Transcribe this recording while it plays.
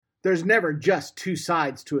There's never just two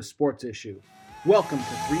sides to a sports issue. Welcome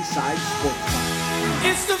to Three Sides Sports Talk.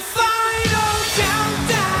 It's the final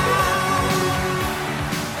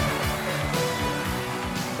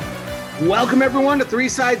countdown. Welcome everyone to Three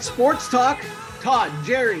Sides Sports Talk. Todd,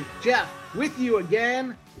 Jerry, Jeff, with you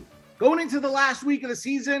again. Going into the last week of the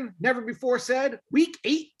season, never before said, week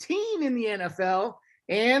 18 in the NFL,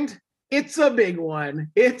 and it's a big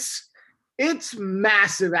one. It's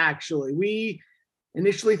massive, actually. We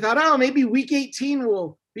initially thought, maybe week 18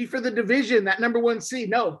 will be for the division, that number one seed.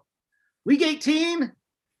 No, week 18,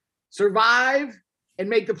 survive and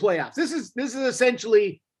make the playoffs. This is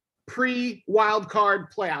essentially pre-wild card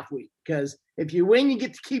playoff week, because if you win, you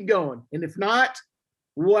get to keep going. And if not,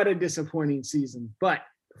 what a disappointing season. But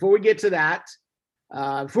before we get to that,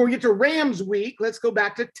 before we get to Rams week, let's go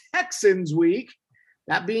back to Texans week,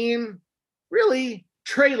 that being really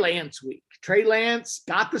Trey Lance week. Trey Lance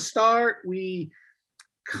got the start. We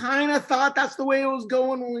kind of thought that's the way it was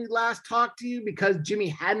going when we last talked to you, because Jimmy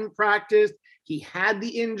hadn't practiced. He had the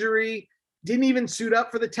injury, didn't even suit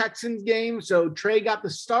up for the Texans game. So Trey got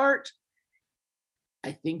the start.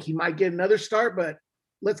 I think he might get another start, but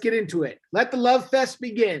let's get into it. Let the love fest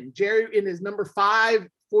begin. Jerry in his number 5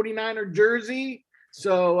 49er jersey.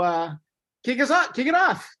 So kick it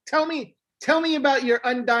off. Tell me about your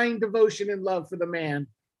undying devotion and love for the man.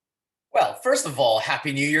 Well, first of all,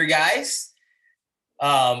 Happy New Year, guys.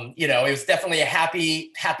 It was definitely a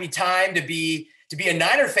happy time to be a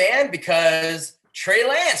Niner fan, because Trey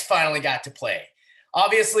Lance finally got to play.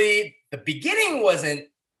 Obviously, the beginning wasn't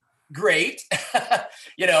great.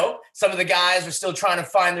 Some of the guys are still trying to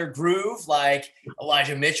find their groove, like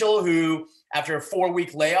Elijah Mitchell, who after a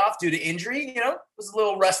 4-week layoff due to injury, was a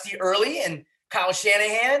little rusty early, and Kyle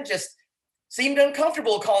Shanahan just seemed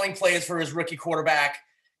uncomfortable calling plays for his rookie quarterback,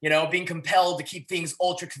 being compelled to keep things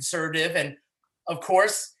ultra conservative. And of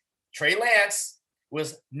course, Trey Lance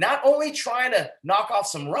was not only trying to knock off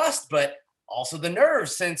some rust, but also the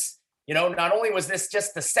nerves, since, not only was this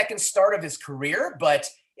just the second start of his career, but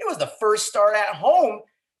it was the first start at home,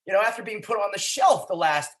 after being put on the shelf the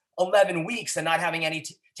last 11 weeks and not having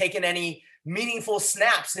taken any meaningful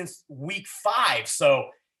snaps since week 5. So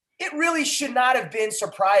it really should not have been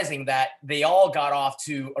surprising that they all got off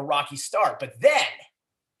to a rocky start. But then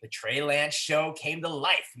the Trey Lance show came to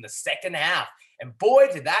life in the second half. And boy,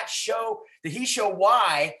 did he show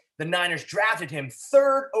why the Niners drafted him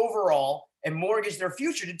 3rd overall and mortgaged their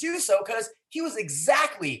future to do so, because he was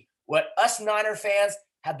exactly what us Niner fans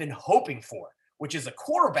have been hoping for, which is a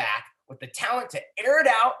quarterback with the talent to air it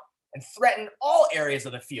out and threaten all areas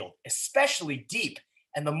of the field, especially deep.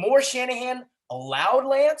 And the more Shanahan allowed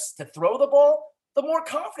Lance to throw the ball, the more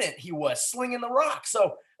confident he was slinging the rock.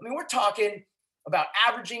 So, we're talking about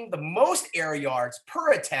averaging the most air yards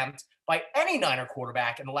per attempt by any Niner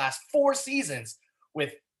quarterback in the last 4 seasons,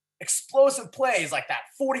 with explosive plays like that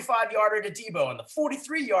 45-yarder to Debo and the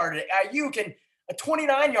 43-yarder to Ayuk and a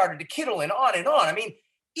 29-yarder to Kittle, and on and on.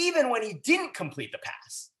 Even when he didn't complete the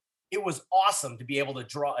pass, it was awesome to be able to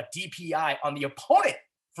draw a DPI on the opponent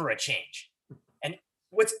for a change. And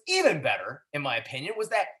what's even better, in my opinion, was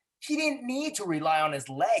that he didn't need to rely on his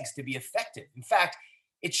legs to be effective. In fact,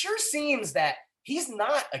 it sure seems that he's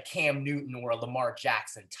not a Cam Newton or a Lamar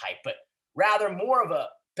Jackson type, but rather more of a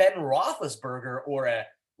Ben Roethlisberger or a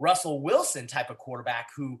Russell Wilson type of quarterback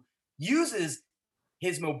who uses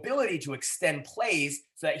his mobility to extend plays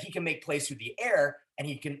so that he can make plays through the air, and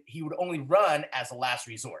he would only run as a last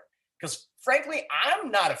resort. Because frankly, I'm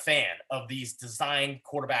not a fan of these designed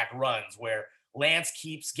quarterback runs where Lance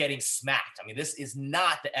keeps getting smacked. This is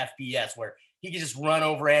not the FBS where he can just run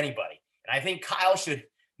over anybody. And I think Kyle should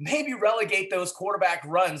maybe relegate those quarterback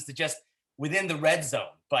runs to just within the red zone.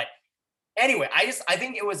 But anyway, I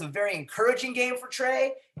think it was a very encouraging game for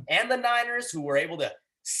Trey and the Niners, who were able to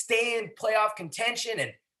stay in playoff contention.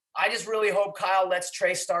 And I just really hope Kyle lets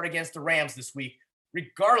Trey start against the Rams this week,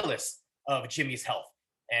 regardless of Jimmy's health,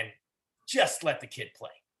 and just let the kid play.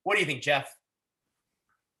 What do you think, Jeff?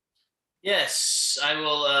 Yes, I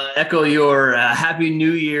will echo your Happy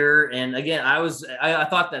New Year. And again, I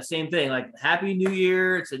thought that same thing, like Happy New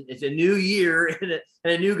Year. It's a new year and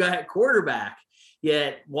a new guy at quarterback.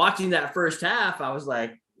 Yet watching that first half, I was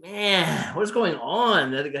like, man, what's going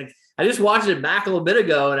on? I just watched it back a little bit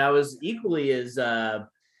ago, and I was equally as bored.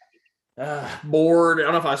 I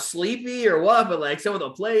don't know if I was sleepy or what, but like some of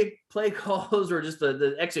the play calls or just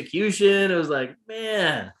the execution, it was like,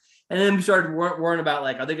 man. And then we started worrying about,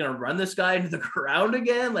 like, are they going to run this guy into the ground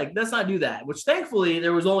again? Like, let's not do that, which thankfully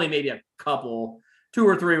there was only maybe a couple, 2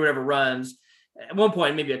 or 3, whatever runs. At one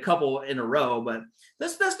point, maybe a couple in a row, but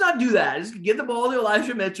let's not do that. Just get the ball to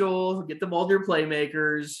Elijah Mitchell, get the ball to your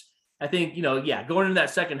playmakers. I think, going into that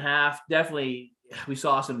second half, definitely we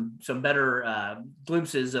saw some better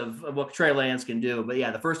glimpses of what Trey Lance can do. But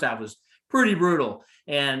yeah, the first half was pretty brutal.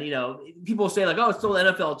 And, people say like, oh, it's still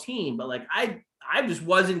an NFL team, but like I just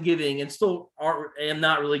wasn't giving and still am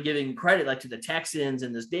not really giving credit like to the Texans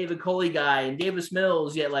and this David Coley guy and Davis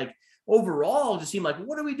Mills, yet like overall just seemed like,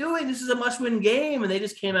 what are we doing? This is a must-win game. And they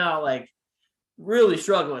just came out like really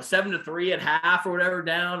struggling, 7-3 at half or whatever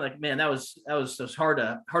down. Like, man, that was just hard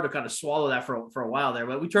to kind of swallow that for a while there.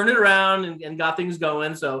 But we turned it around and got things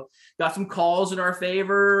going. So got some calls in our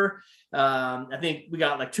favor. I think we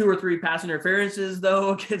got like 2 or 3 pass interferences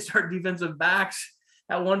though against our defensive backs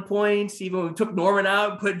at one point. Even when we took Norman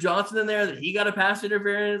out and put Johnson in there, that he got a pass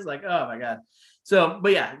interference. Like, oh my God. So,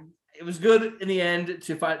 but yeah, it was good in the end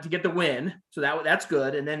to get the win. So that's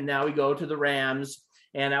good. And then now we go to the Rams.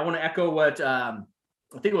 And I want to echo what I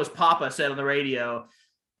think it was Papa said on the radio.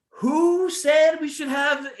 Who said we should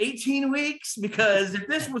have 18 weeks? Because if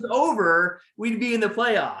this was over, we'd be in the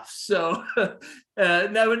playoffs. So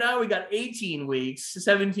now we got 18 weeks,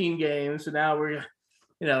 17 games. So now we're,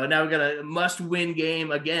 now we got a must-win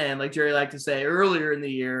game again, like Jerry liked to say earlier in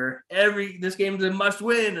the year. This game is a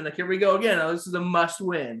must-win, and like here we go again. Oh, this is a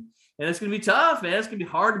must-win, and it's gonna be tough, man. It's gonna be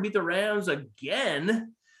hard to beat the Rams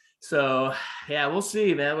again. So, yeah, we'll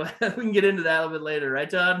see, man. We can get into that a little bit later, right,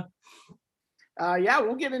 Todd? Yeah,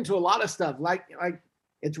 we'll get into a lot of stuff. Like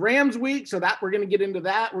it's Rams week, so that we're going to get into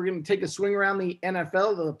that. We're going to take a swing around the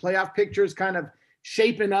NFL. The playoff picture is kind of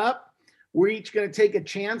shaping up. We're each going to take a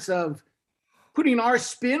chance of putting our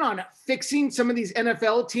spin on fixing some of these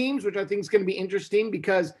NFL teams, which I think is going to be interesting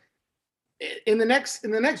because in the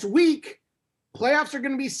next week, playoffs are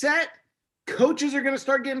going to be set. Coaches are going to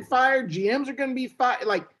start getting fired. GMs are going to be fired.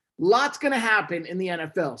 Like, lots going to happen in the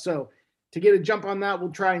NFL. So to get a jump on that,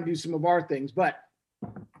 we'll try and do some of our things. But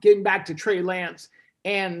getting back to Trey Lance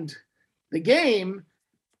and the game,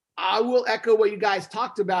 I will echo what you guys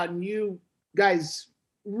talked about. And you guys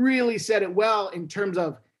really said it well in terms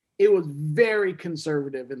of it was very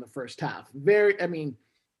conservative in the first half.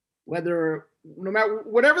 Whatever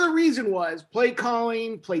the reason was, play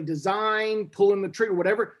calling, play design, pulling the trigger,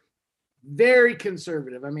 whatever, very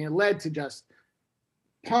conservative. It led to just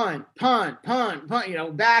punt,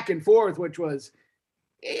 back and forth, it was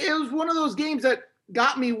one of those games that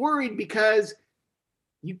got me worried because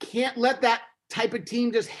you can't let that type of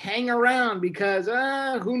team just hang around because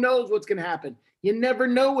who knows what's going to happen. You never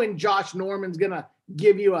know when Josh Norman's going to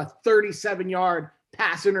give you a 37-yard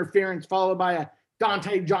pass interference followed by a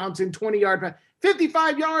Dante Johnson 20-yard pass,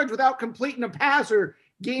 55 yards without completing a pass or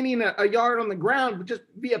gaining a yard on the ground would just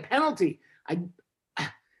be a penalty.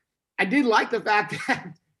 I did like the fact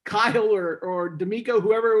that Kyle or D'Amico,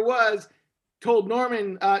 whoever it was, told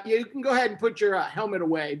Norman, you can go ahead and put your helmet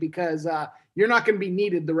away because you're not going to be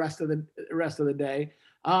needed the rest of the day.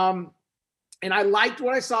 And I liked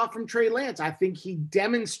what I saw from Trey Lance. I think he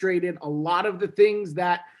demonstrated a lot of the things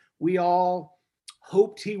that we all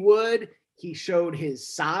hoped he would. He showed his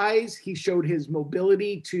size. He showed his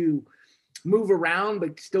mobility to move around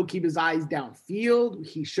but still keep his eyes downfield.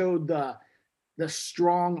 He showed the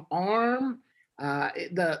strong arm.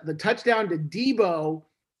 The touchdown to Debo,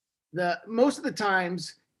 most of the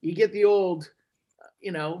times you get the old,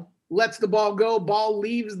 lets the ball go, ball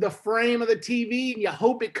leaves the frame of the TV, and you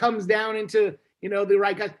hope it comes down into, the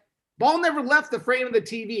right guy. Ball never left the frame of the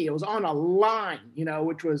TV. It was on a line,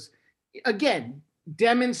 which was, again,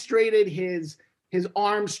 demonstrated his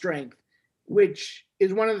arm strength, which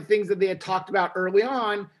is one of the things that they had talked about early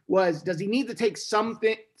on was, does he need to take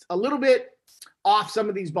something a little bit off some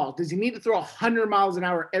of these balls? Does he need to throw 100 miles an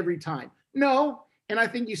hour every time? No. And I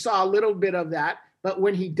think you saw a little bit of that. But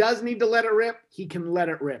when he does need to let it rip, he can let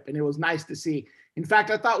it rip. And it was nice to see. In fact,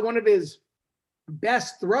 I thought one of his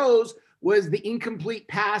best throws was the incomplete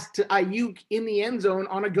pass to Ayuk in the end zone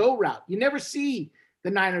on a go route. You never see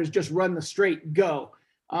the Niners just run the straight go.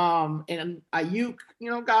 And Ayuk,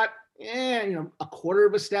 got a quarter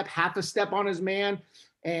of a step, half a step on his man.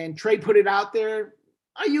 And Trey put it out there.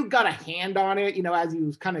 Ayuk got a hand on it, as he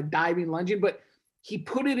was kind of diving, lunging, but he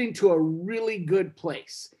put it into a really good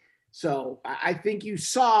place. So I think you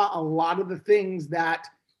saw a lot of the things that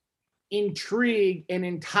intrigue and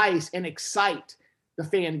entice and excite the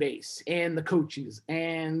fan base and the coaches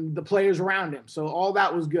and the players around him. So all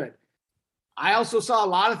that was good. I also saw a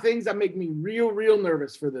lot of things that make me real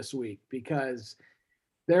nervous for this week because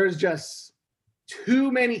there's just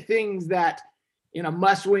too many things that in a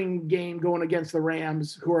must-win game going against the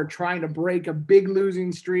Rams, who are trying to break a big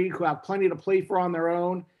losing streak, who have plenty to play for on their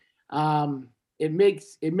own. It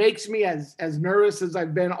makes me as nervous as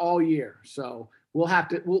I've been all year. So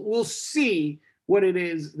we'll see what it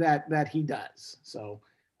is that he does. So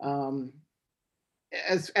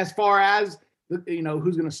as far as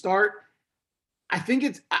who's going to start, I think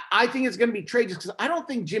it's going to be Trey, just because I don't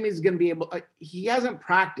think Jimmy's going to be able. He hasn't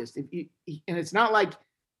practiced, and it's not like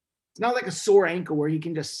a sore ankle where he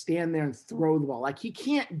can just stand there and throw the ball. Like, he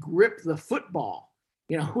can't grip the football,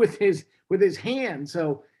 with his hand.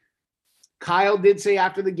 So Kyle did say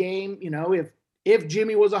after the game, if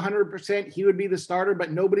Jimmy was 100%, he would be the starter,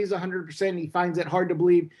 but nobody's 100%. He finds it hard to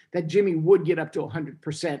believe that Jimmy would get up to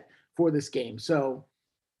 100% for this game. So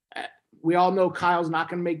we all know Kyle's not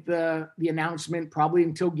going to make the announcement probably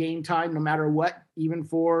until game time, no matter what, even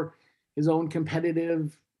for his own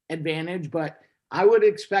competitive advantage. But I would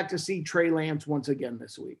expect to see Trey Lance once again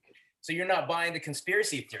this week. So you're not buying the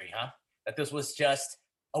conspiracy theory, huh? That this was just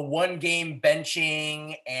a one-game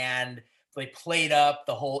benching and they played up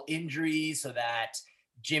the whole injury so that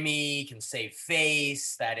Jimmy can save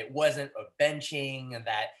face, that it wasn't a benching, and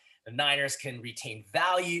that the Niners can retain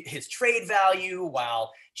value, his trade value,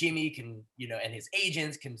 while Jimmy can, and his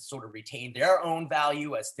agents can sort of retain their own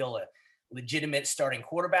value as still a legitimate starting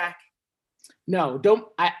quarterback? No,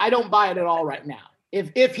 I don't buy it at all right now.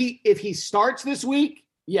 If he starts this week,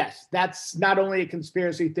 yes, that's not only a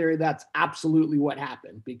conspiracy theory, that's absolutely what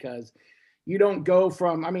happened, because you don't go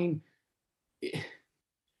from,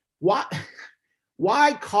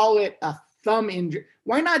 why call it a thumb injury?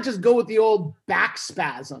 Why not just go with the old back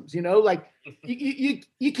spasms? Like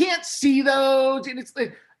you can't see those, and it's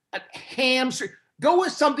like a hamstring. Go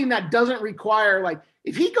with something that doesn't require, like,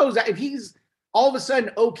 if he's all of a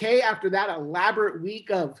sudden okay after that elaborate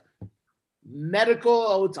week of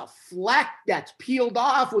medical, it's a fleck that's peeled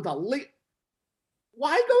off with a lick.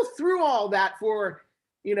 Why go through all that for,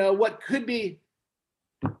 what could be,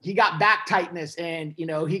 he got back tightness and,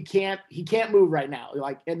 he can't move right now.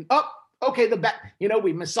 Okay, the back,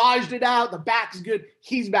 we massaged it out. The back's good.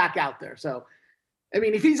 He's back out there. So,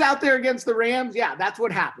 if he's out there against the Rams, yeah, that's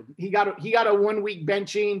what happened. He got a 1 week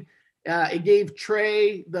benching. It gave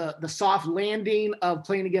Trey the soft landing of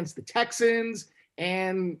playing against the Texans,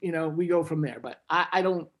 and we go from there. But I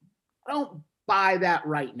don't buy that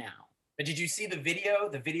right now. But did you see the video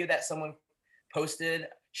that someone posted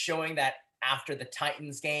showing that after the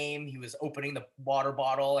Titans game, he was opening the water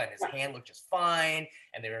bottle and his hand looked just fine.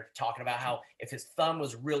 And they were talking about how if his thumb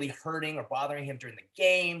was really hurting or bothering him during the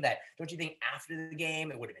game, that don't you think after the game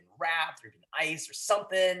it would have been wrapped or been ice or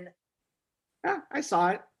something? Yeah, I saw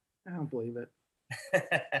it. I don't believe it.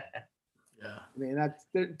 Yeah. That's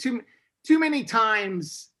too many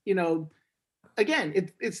times, again,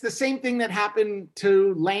 it's the same thing that happened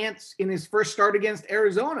to Lance in his first start against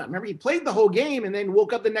Arizona. Remember, he played the whole game and then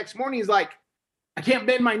woke up the next morning. He's like, I can't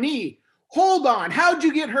bend my knee. Hold on. How'd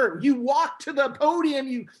you get hurt? You walked to the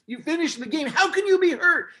podium. You finished the game. How can you be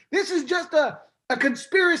hurt? This is just a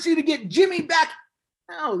conspiracy to get Jimmy back.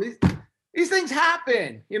 No, these things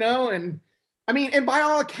happen, and by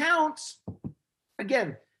all accounts,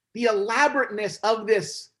 again, the elaborateness of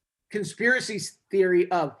this conspiracy theory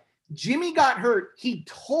of Jimmy got hurt. He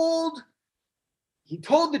told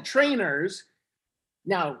the trainers.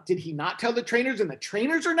 Now, did he not tell the trainers? And the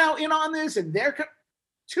trainers are now in on this, and they're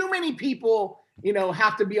too many people,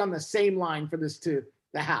 have to be on the same line for this to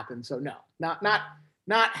happen. So no,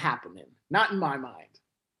 not happening. Not in my mind.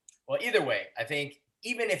 Well, either way, I think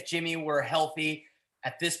even if Jimmy were healthy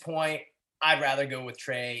at this point, I'd rather go with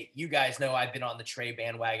Trey. You guys know I've been on the Trey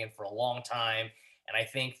bandwagon for a long time. And I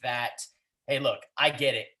think that, hey, look, I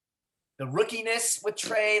get it. The rookiness with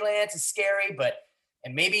Trey Lance is scary,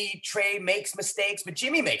 and maybe Trey makes mistakes, but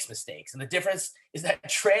Jimmy makes mistakes. And the difference is that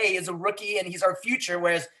Trey is a rookie and he's our future,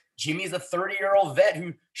 whereas Jimmy is a 30-year-old vet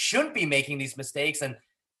who shouldn't be making these mistakes. And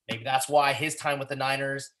maybe that's why his time with the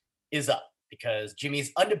Niners is up, because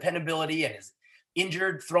Jimmy's undependability and his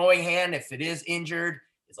injured throwing hand, if it is injured,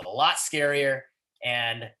 is a lot scarier.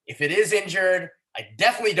 And if it is injured, I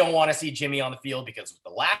definitely don't want to see Jimmy on the field, because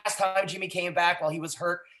the last time Jimmy came back while he was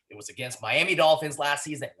hurt, it was against Miami Dolphins last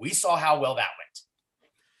season. We saw how well that went.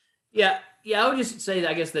 Yeah. I would just say that,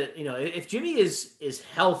 I guess, that, if Jimmy is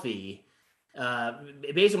healthy,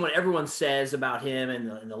 based on what everyone says about him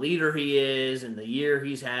and the leader he is and the year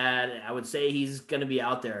he's had, I would say he's going to be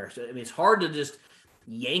out there. So, it's hard to just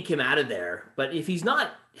yank him out of there. But if he's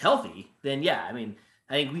not healthy, then yeah, I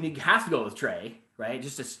think we have to go with Trey, right?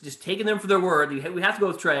 Just taking them for their word. We have to go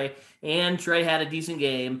with Trey, and Trey had a decent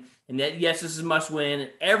game, and that, yes, this is a must win.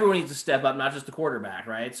 Everyone needs to step up, not just the quarterback,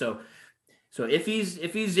 right? So if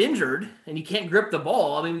he's injured and he can't grip the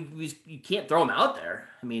ball, you can't throw him out there.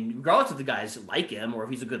 Regardless if the guys like him or if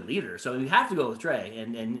he's a good leader. So you have to go with Trey,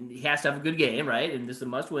 and he has to have a good game, right? And this is a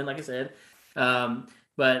must win, like I said.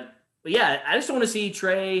 But But yeah, I just don't want to see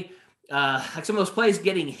Trey, like some of those plays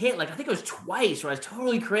getting hit. Like I think it was twice where I was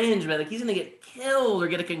totally cringe, man. Like he's going to get killed or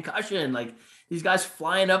get a concussion. Like these guys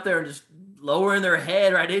flying up there and just lowering their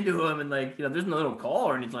head right into him. And like, there's no little call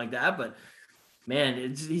or anything like that. But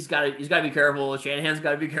man, he's got to be careful. Shanahan's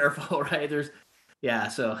got to be careful, right?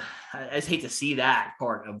 So I just hate to see that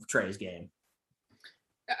part of Trey's game.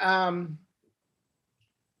 And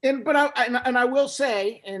I will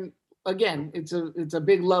say, and again, it's a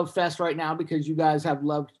big love fest right now because you guys have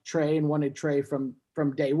loved Trey and wanted Trey from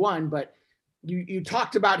day one. But you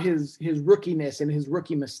talked about his rookiness and his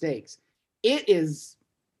rookie mistakes. It is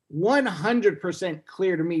 100%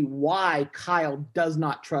 clear to me why Kyle does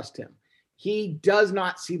not trust him. He does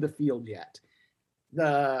not see the field yet.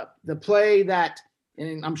 The play that,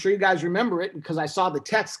 and I'm sure you guys remember it because I saw the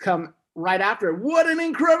text come right after it. What an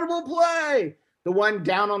incredible play. The one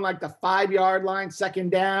down on like the 5-yard line, second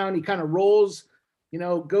down, he kind of rolls,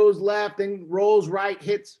 goes left and rolls right,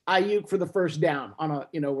 hits Ayuk for the first down on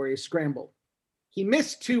a, where he scrambled. He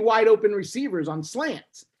missed 2 wide open receivers on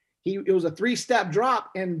slants. It was a 3-step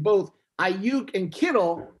drop and both Ayuk and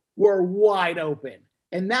Kittle were wide open.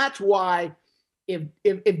 And that's why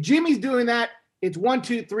if Jimmy's doing that, it's 1,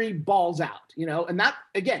 2, 3 balls out, and that,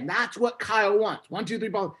 again, that's what Kyle wants. 1, 2, 3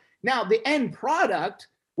 balls. Now the end product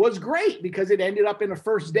was great because it ended up in a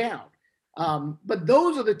first down. But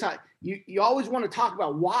those are the time you always want to talk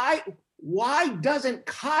about why doesn't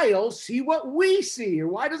Kyle see what we see, or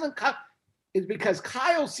why doesn't Kyle? It's because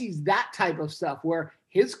Kyle sees that type of stuff where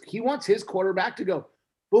he wants his quarterback to go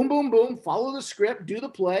boom, boom, boom, follow the script, do the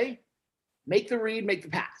play, make the read, make the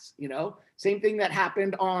pass. Same thing that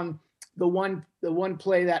happened on the one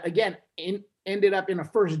play that again ended up in a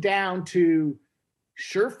first down to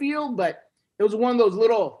Sherfield, but it was one of those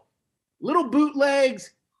little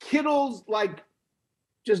bootlegs. Kittle's like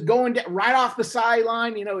just going right off the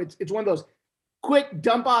sideline. It's one of those quick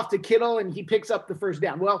dump off to Kittle, and he picks up the first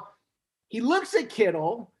down. Well, he looks at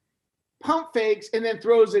Kittle, pump fakes, and then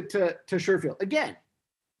throws it to Sherfield. Again,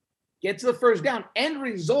 gets the first down.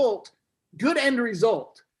 Good end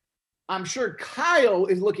result. I'm sure Kyle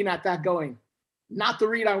is looking at that going, not the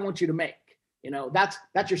read I want you to make.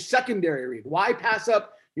 That's your secondary read. Why pass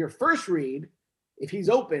up your first read if he's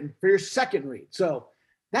open for your second read? So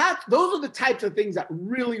those are the types of things that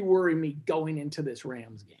really worry me going into this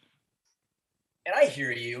Rams game. And I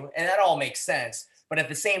hear you, and that all makes sense. But at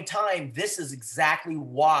the same time, this is exactly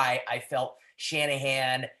why I felt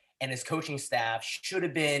Shanahan and his coaching staff should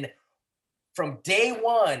have been, from day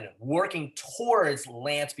one, working towards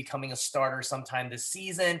Lance becoming a starter sometime this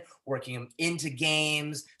season, working him into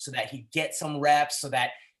games so that he'd get some reps, so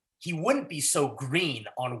that he wouldn't be so green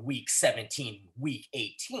on week 17, week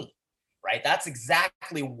 18, right? That's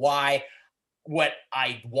exactly why what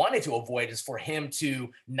I wanted to avoid is for him to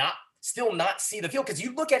still not see the field. Because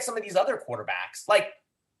you look at some of these other quarterbacks, like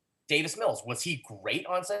Davis Mills, was he great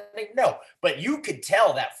on Sunday? No, but you could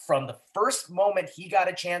tell that from the first moment he got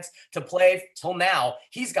a chance to play till now,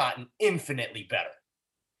 he's gotten infinitely better.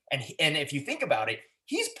 And if you think about it,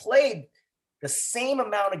 he's played the same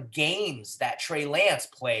amount of games that Trey Lance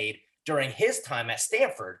played during his time at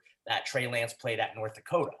Stanford that Trey Lance played at North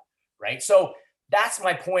Dakota, right? So that's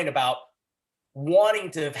my point about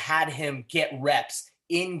wanting to have had him get reps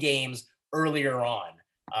in games earlier on,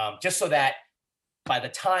 just so that by the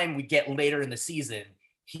time we get later in the season,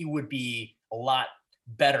 he would be a lot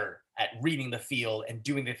better at reading the field and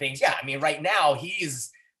doing the things. Yeah, I mean, right now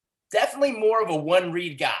he's definitely more of a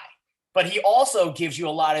one-read guy, but he also gives you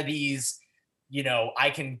a lot of these,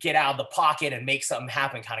 I can get out of the pocket and make something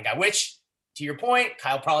happen kind of guy, which, to your point,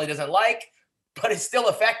 Kyle probably doesn't like, but it's still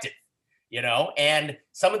effective, and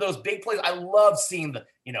some of those big plays, I love seeing the,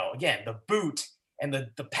 again, the boot and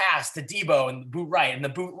the pass to Debo and the boot right and the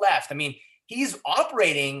boot left. I mean, he's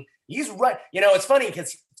operating, he's right. It's funny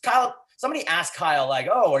because Kyle, somebody asked Kyle, like,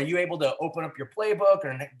 oh, are you able to open up your playbook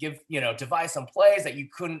or give, devise some plays that you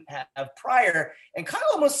couldn't have prior? And Kyle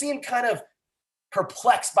almost seemed kind of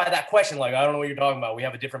perplexed by that question. Like, I don't know what you're talking about. We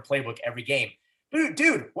have a different playbook every game.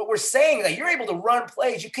 Dude, what we're saying is that you're able to run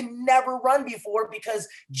plays you could never run before because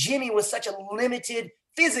Jimmy was such a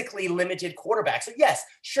physically limited quarterback. So yes,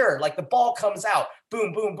 sure, like the ball comes out,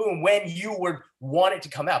 boom, boom, boom, when you would want it to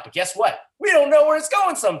come out. But guess what? We don't know where it's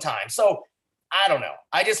going sometimes. So I don't know.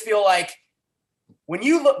 I just feel like when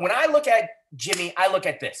I look at Jimmy, I look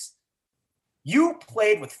at this. You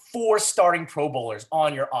played with 4 starting Pro Bowlers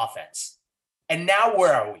on your offense. And now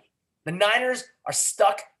where are we? The Niners are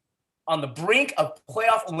stuck on the brink of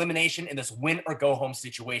playoff elimination in this win or go home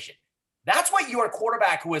situation. That's what your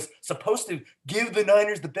quarterback, who was supposed to give the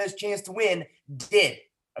Niners the best chance to win, did.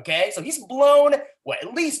 Okay, so he's blown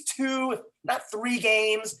at least 2, not 3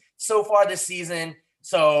 games so far this season.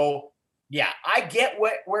 So yeah, I get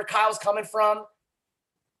where Kyle's coming from,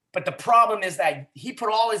 but the problem is that he put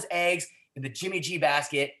all his eggs in the Jimmy G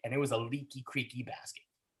basket, and it was a leaky, creaky basket.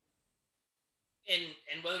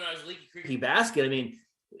 And whether or not it was a leaky, creaky basket, I mean,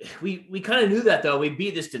 we kind of knew that, though. We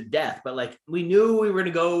beat this to death, but like we knew we were going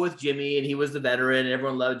to go with Jimmy, and he was the veteran, and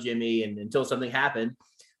everyone loved Jimmy. And until something happened,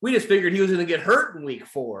 we just figured he was going to get hurt in week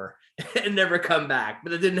 4 and never come back,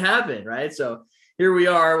 but it didn't happen, right? So here we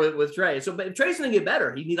are with Trey. So, but Trey's going to get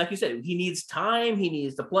better. Like you said, he needs time. He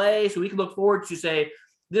needs to play. So we can look forward to, say,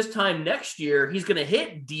 this time next year, he's going to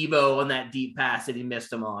hit Debo on that deep pass that he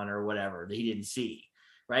missed him on or whatever that he didn't see,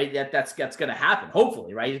 right? That's going to happen,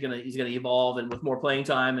 hopefully, right? He's going to evolve, and with more playing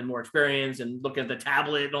time and more experience and look at the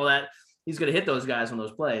tablet and all that, he's going to hit those guys on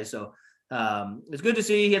those plays. So it's good to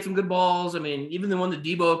see. He had some good balls. I mean, even the one that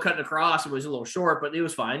Debo cut across, it was a little short, but it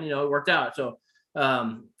was fine. It worked out. So,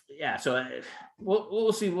 yeah, so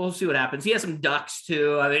we'll see. We'll see what happens. He has some ducks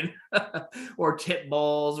too. I mean, or tip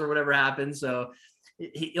balls or whatever happens. So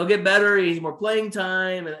he'll get better. He's more playing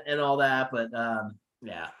time and all that. But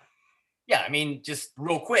yeah. Yeah, I mean, just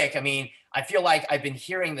real quick. I mean, I feel like I've been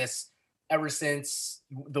hearing this ever since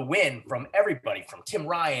the win from everybody, from Tim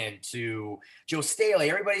Ryan to Joe Staley.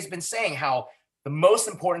 Everybody's been saying how the most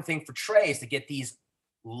important thing for Trey is to get these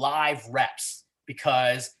live reps,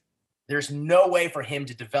 because there's no way for him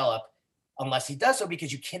to develop unless he does so,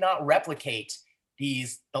 because you cannot replicate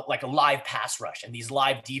these, like a live pass rush and these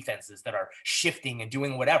live defenses that are shifting and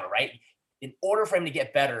doing whatever, right? In order for him to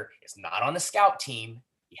get better, it's not on the scout team.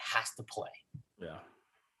 He has to play. Yeah.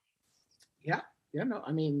 Yeah. No,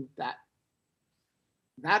 I mean,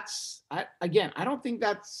 that's I don't think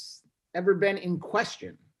that's ever been in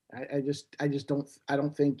question. I just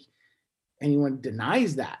don't think anyone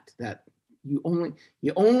denies that you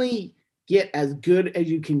only get as good as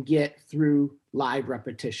you can get through live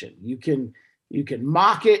repetition. You can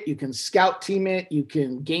mock it, you can scout team it, you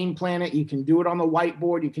can game plan it, you can do it on the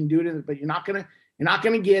whiteboard, you can do it, but you're not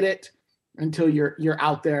gonna get it until you're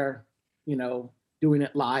out there, doing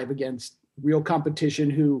it live against real competition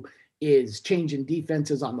who is changing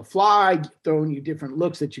defenses on the fly, throwing you different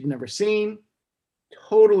looks that you've never seen.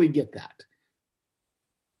 Totally get that.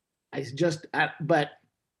 But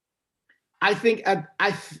I think at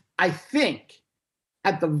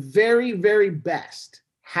the very, very best,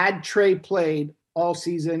 had Trey played all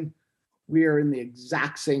season, we are in the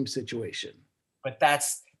exact same situation. But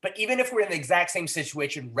even if we're in the exact same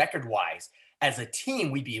situation record-wise, as a team,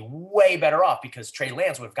 we'd be way better off because Trey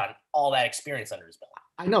Lance would have gotten all that experience under his belt.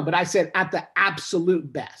 I know, but I said at the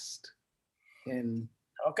absolute best. And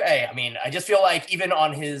okay, I mean, I just feel like even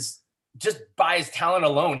on just by his talent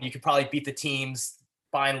alone, you could probably beat the teams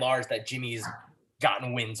by and large that Jimmy's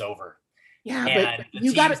gotten wins over. Yeah, and but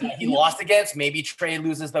you got he lost against. Maybe Trey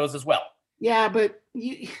loses those as well. Yeah, but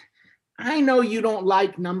I know you don't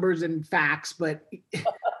like numbers and facts, but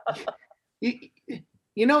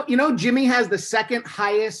Jimmy has the second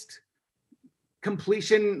highest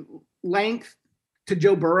completion length to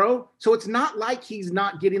Joe Burrow. So it's not like he's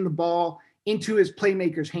not getting the ball into his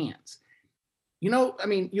playmakers' hands. You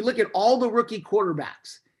look at all the rookie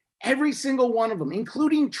quarterbacks, every single one of them,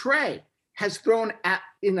 including Trey, has thrown at,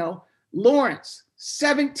 Lawrence,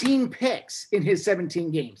 17 picks in his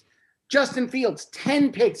 17 games. Justin Fields,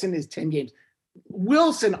 10 picks in his 10 games.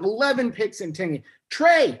 Wilson, 11 picks in 10 games.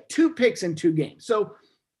 Trey, 2 picks in 2 games. So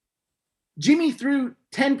Jimmy threw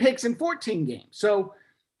 10 picks in 14 games. So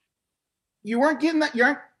you aren't getting that. You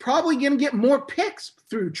aren't probably going to get more picks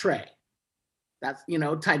through Trey. That's,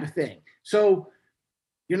 type of thing. So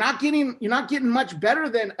you're not getting much better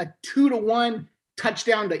than a 2-to-1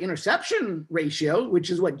 touchdown to interception ratio, which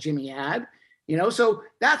is what Jimmy had, So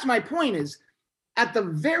that's my point is, at the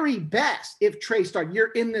very best, if Trey started,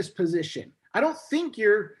 you're in this position. I don't think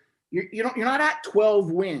you're not at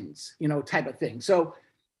 12 wins, type of thing. So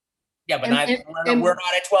yeah, but we're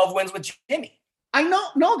not at 12 wins with Jimmy. I know,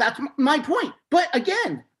 no, that's my point. But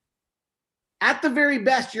again, at the very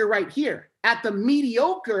best, you're right here. At the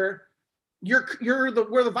mediocre, you're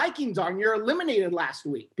where the Vikings are, and you're eliminated last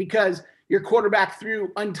week because your quarterback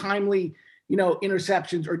threw untimely,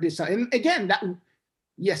 interceptions or and again, that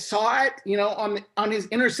you saw it, on his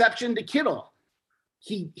interception to Kittle.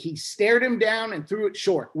 He stared him down and threw it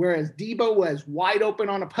short, whereas Debo was wide open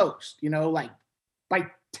on a post, like by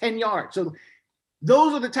 10 yards. So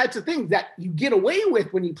those are the types of things that you get away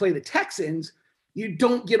with when you play the Texans. You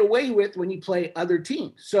don't get away with when you play other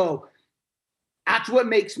teams. So that's what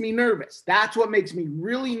makes me nervous. That's what makes me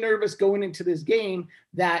really nervous going into this game,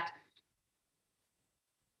 that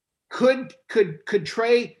Could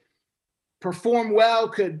Trey perform well?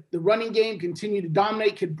 Could the running game continue to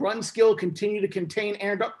dominate? Could Brunskill continue to contain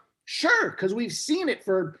Aaron Donald? Sure, because we've seen it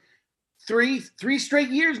for three straight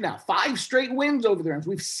years now, 5 straight wins over the Rams.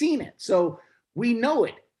 We've seen it. So we know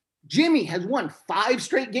it. Jimmy has won 5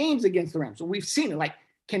 straight games against the Rams. So we've seen it. Like,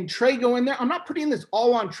 can Trey go in there? I'm not putting this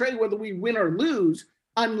all on Trey, whether we win or lose,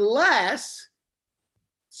 unless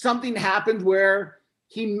something happens where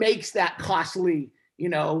he makes that costly,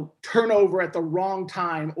 turnover at the wrong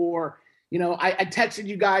time. Or, I texted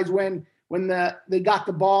you guys when they got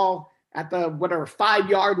the ball at the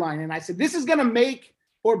 5-yard line. And I said, this is going to make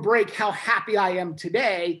or break how happy I am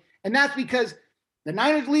today. And that's because the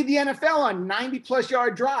Niners lead the NFL on 90-plus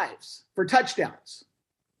yard drives for touchdowns.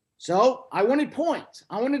 So I wanted points.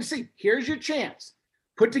 I wanted to see, here's your chance.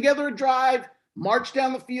 Put together a drive, march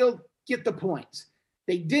down the field, get the points.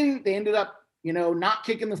 They didn't. They ended up, not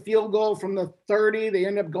kicking the field goal from the 30. They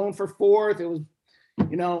ended up going for 4th. It was,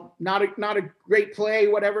 not a great play,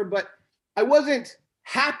 whatever. But I wasn't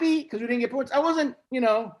happy because we didn't get points. I wasn't,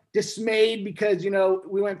 dismayed because,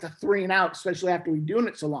 we went to 3 and out, especially after we've been doing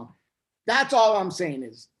it so long. That's all I'm saying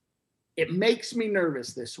is it makes me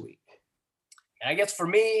nervous this week. And I guess for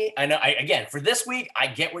me, again, for this week, I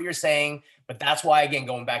get what you're saying, but that's why, again,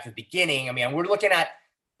 going back to the beginning, we're looking at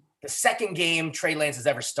the second game Trey Lance has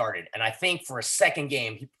ever started. And I think for a second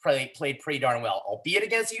game, he played pretty darn well, albeit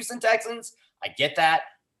against the Houston Texans. I get that,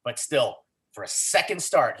 but still, for a second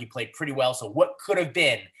start, he played pretty well. So what could have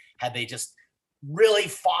been had they just really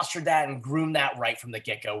fostered that and groomed that right from the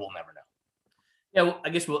get-go, we'll never know. Yeah, well, I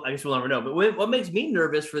guess we'll never know. But what makes me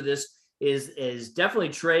nervous for this is definitely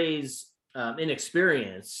Trey's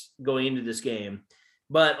inexperience going into this game,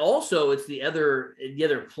 but also it's the other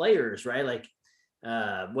players, right? Like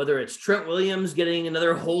whether it's Trent Williams getting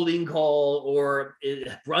another holding call or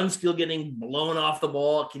Brunskill getting blown off the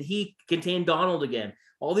ball, can he contain Donald again?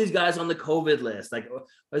 All these guys on the COVID list, like,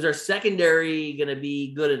 is our secondary going to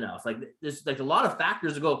be good enough? Like, there's like a lot of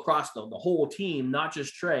factors to go across the whole team, not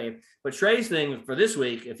just Trey. But Trey's thing for this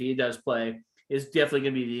week, if he does play, is definitely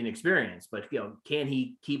going to be the inexperience. But, can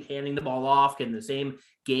he keep handing the ball off? Can the same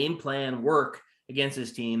game plan work against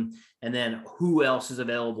his team? And then who else is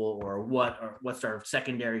available, or what's our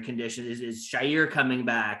secondary condition? Is Shair coming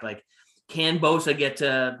back? Like, can Bosa get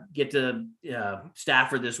to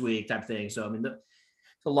Stafford this week type thing? So,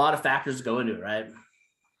 a lot of factors go into it, right?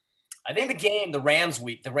 I think the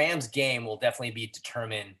Rams game will definitely be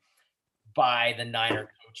determined by the Niner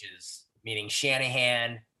coaches, meaning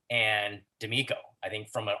Shanahan and D'Amico. I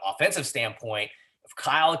think from an offensive standpoint, if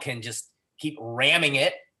Kyle can just keep ramming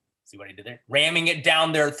it, see what he did there? Ramming it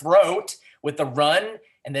down their throat with the run,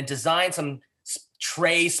 and then design some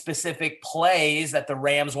Trey-specific plays that the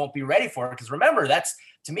Rams won't be ready for. Because remember, that's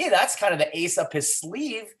kind of the ace up his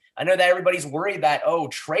sleeve. I know that everybody's worried that,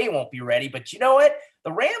 Trey won't be ready, but you know what?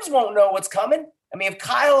 The Rams won't know what's coming. If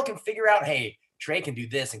Kyle can figure out, hey, Trey can do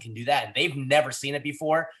this and can do that, and they've never seen it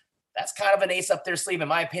before, that's kind of an ace up their sleeve, in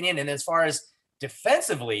my opinion. And as far as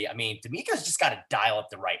defensively, D'Amico's just got to dial up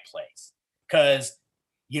the right plays because,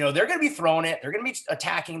 they're going to be throwing it. They're going to be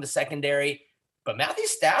attacking the secondary. But Matthew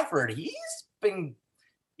Stafford, he's been,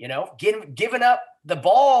 giving up the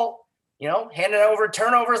ball, handing over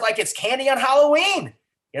turnovers like it's candy on Halloween.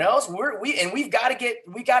 So we've got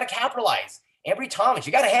to capitalize. Ambry Thomas,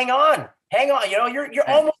 you got to hang on. You're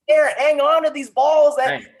almost there. Hang on to these balls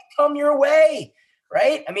that come your way,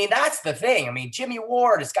 right? That's the thing. Jimmy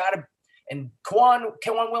Ward has got to, and Kwan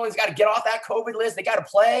Williams got to get off that COVID list. They got to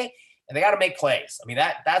play and they got to make plays.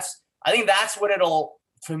 I think that's what it'll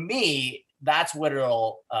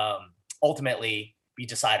ultimately be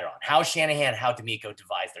decided on. How Shanahan, how D'Amico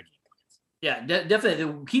devise their game. Yeah, definitely.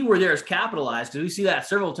 The key word there is capitalize, because we see that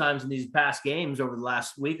several times in these past games over the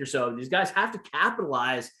last week or so. These guys have to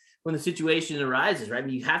capitalize when the situation arises, right?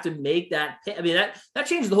 You have to make that. That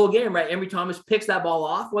changes the whole game, right? Ambry Thomas picks that ball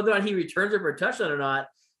off, whether or not he returns it for a touchdown or not.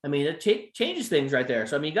 It changes things right there.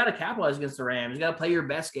 So, you got to capitalize against the Rams. You got to play your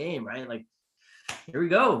best game, right? Like, here we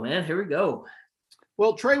go, man. Here we go.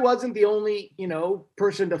 Well, Trey wasn't the only,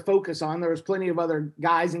 person to focus on. There was plenty of other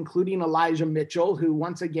guys, including Elijah Mitchell, who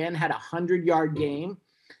once again had a 100-yard game,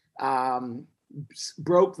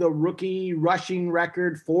 broke the rookie rushing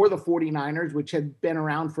record for the 49ers, which had been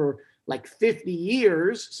around for like 50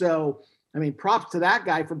 years. So, props to that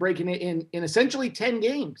guy for breaking it in essentially 10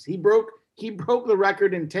 games. He broke the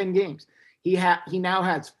record in 10 games. He now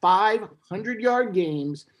has 500-yard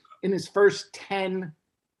games in his first 10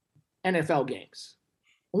 NFL games.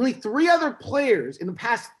 Only 3 other players in the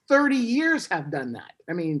past 30 years have done that.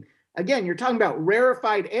 Again, you're talking about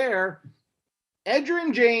rarefied air.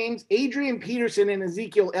 Edgerrin James, Adrian Peterson, and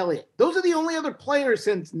Ezekiel Elliott. Those are the only other players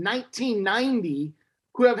since 1990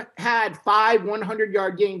 who have had 5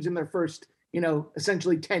 100-yard games in their first,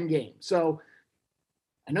 essentially 10 games. So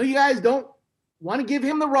I know you guys don't want to give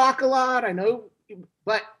him the rock a lot. I know,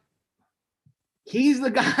 but he's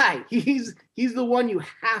the guy. He's the one you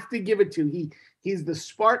have to give it to. He's the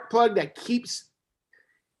spark plug that keeps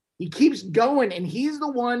going, and he's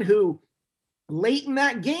the one who late in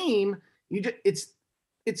that game,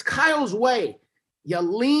 it's Kyle's way. You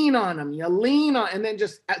lean on him, and then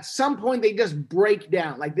just at some point they just break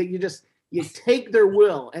down. Like you take their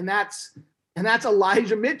will, and that's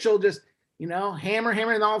Elijah Mitchell just hammer,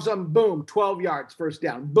 and all of a sudden, boom, 12 yards, first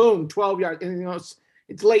down, boom, 12 yards, and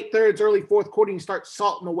it's late third, it's early fourth quarter, and you start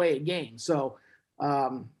salting away a game. So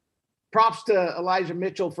props to Elijah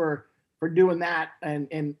Mitchell for doing that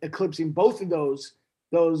and eclipsing both of those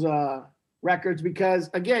records, because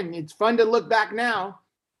again, it's fun to look back now.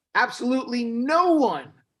 Absolutely no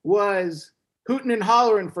one was hooting and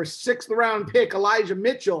hollering for 6th round pick Elijah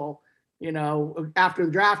Mitchell, after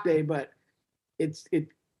the draft day, but it's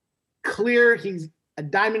clear he's a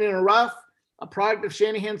diamond in a rough, a product of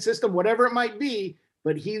Shanahan's system, whatever it might be,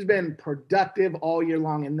 but he's been productive all year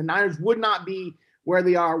long, and the Niners would not be where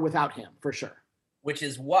they are without him, for sure. Which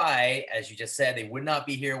is why, as you just said, they would not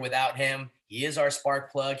be here without him. He is our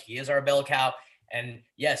spark plug. He is our bell cow. And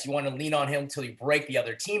yes, you want to lean on him until you break the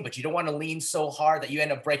other team, but you don't want to lean so hard that you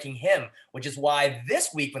end up breaking him, which is why this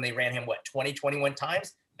week when they ran him, 21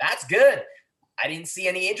 times, that's good. I didn't see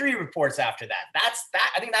any injury reports after that.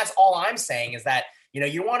 I think that's all I'm saying is that,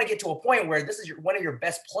 you want to get to a point where this is one of your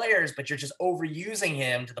best players, but you're just overusing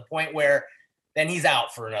him to the point where then he's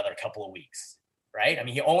out for another couple of weeks, right? I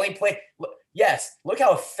mean, he only played – yes, look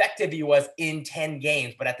how effective he was in 10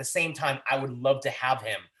 games, but at the same time, I would love to have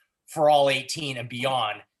him for all 18 and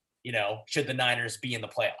beyond, should the Niners be in the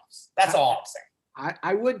playoffs. That's all I'm saying.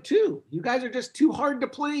 I would too. You guys are just too hard to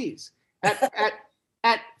please.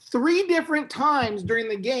 At 3 different times during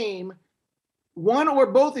the game, one or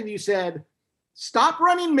both of you said, stop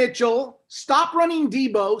running Mitchell, stop running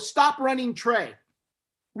Debo, stop running Trey.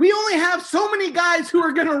 We only have so many guys who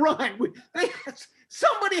are going to run.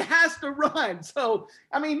 Somebody has to run. So,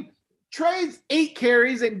 I mean, Trey's 8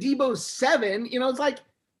 carries and Debo's 7. It's like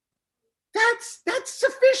that's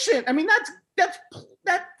sufficient. I mean, that's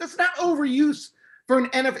not overuse for an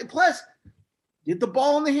NFL. Plus, get the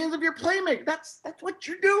ball in the hands of your playmaker. That's what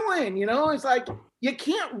you're doing. It's like you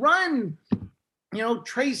can't run,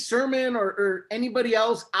 Trey Sermon or anybody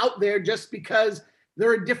else out there just because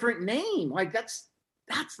they're a different name. Like that's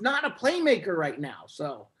not a playmaker right now.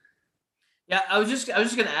 So. Yeah, I was just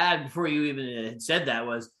going to add before you even had said that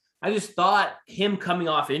was I just thought him coming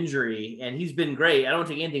off injury, and he's been great. I don't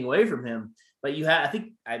take anything away from him, but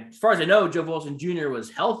as far as I know, Joe Wilson Jr.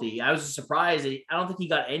 was healthy. I was surprised. I don't think he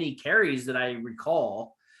got any carries that I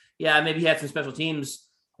recall. Yeah, maybe he had some special teams,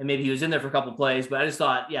 and maybe he was in there for a couple plays, but I just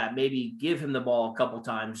thought, maybe give him the ball a couple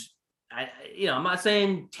times. I'm not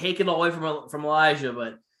saying take it away from Elijah,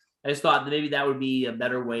 but I just thought that maybe that would be a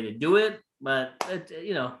better way to do it. But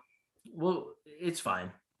well, it's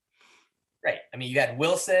fine. Right. I mean, you had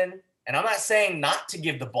Wilson, and I'm not saying not to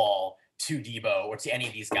give the ball to Debo or to any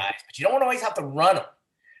of these guys, but you don't always have to run them,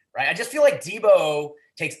 right? I just feel like Debo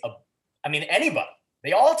takes anybody,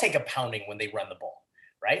 they all take a pounding when they run the ball,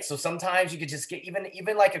 right? So sometimes you could just get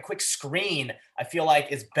even like a quick screen, I feel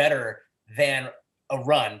like is better than a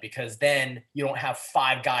run, because then you don't have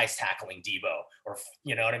 5 guys tackling Debo, or,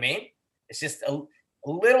 you know what I mean? It's just a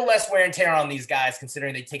little less wear and tear on these guys,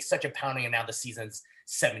 considering they take such a pounding and now the season's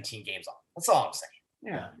 17 games on. That's all I'm saying.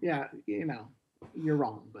 Yeah. You're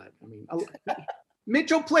wrong, but I mean,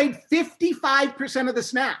 Mitchell played 55% of the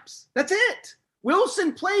snaps. That's it.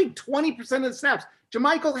 Wilson played 20% of the snaps.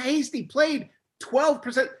 JaMychal Hasty played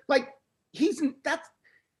 12%. Like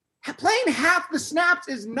playing half the snaps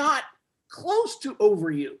is not close to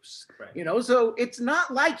overuse, right. So it's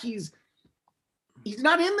not like he's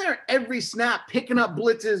not in there every snap, picking up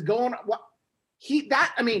blitzes, going.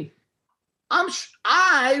 I'm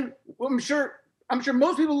sure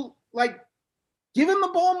most people give him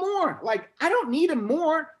the ball more. Like, I don't need him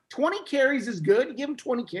more. 20 carries is good. You give him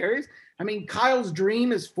 20 carries. I mean, Kyle's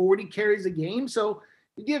dream is 40 carries a game. So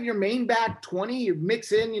you give your main back 20, you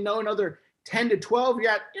mix in, another 10 to 12,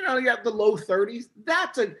 you're at the low 30s.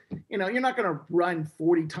 That's you're not going to run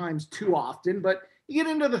 40 times too often, but you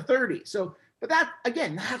get into the 30s. So, but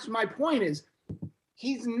that's my point is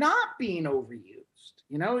he's not being overused.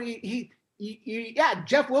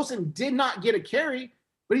 Jeff Wilson did not get a carry,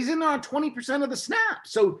 but he's in there on 20% of the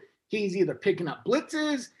snaps. So he's either picking up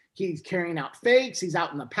blitzes, he's carrying out fakes, he's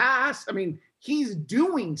out in the pass. I mean, he's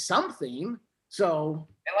doing something. So,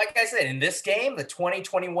 and like I said, in this game, the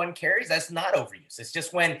 2021 carries, that's not overuse. It's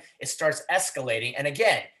just when it starts escalating. And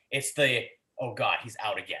again, it's the, oh God, he's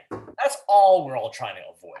out again. That's all we're all trying to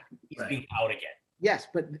avoid. He's being out again. Yes,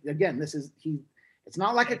 but again, it's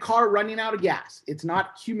not like a car running out of gas. It's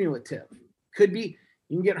not cumulative. Could be,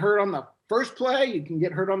 you can get hurt on the first play, you can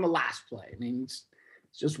get hurt on the last play. I mean, it's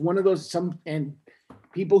just one of those, and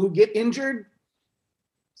people who get injured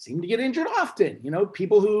seem to get injured often.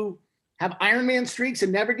 People who have Ironman streaks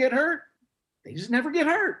and never get hurt, they just never get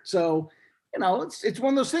hurt. So, it's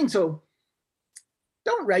one of those things. So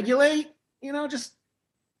don't regulate, just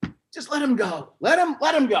let him go. Let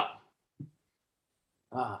him go.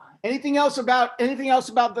 Anything else about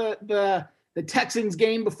the Texans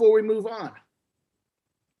game before we move on?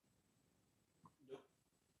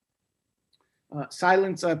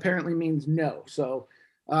 Silence apparently means no. So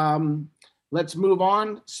let's move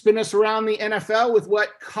on. Spin us around the NFL with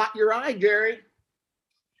what caught your eye, Jerry.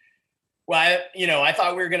 Well, I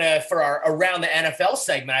thought we were going to, for our Around the NFL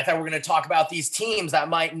segment, I thought we were going to talk about these teams that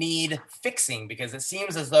might need fixing, because it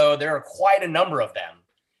seems as though there are quite a number of them.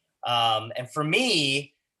 And for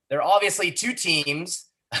me, there are obviously two teams,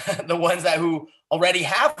 the ones who already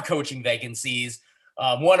have coaching vacancies,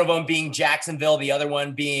 one of them being Jacksonville, the other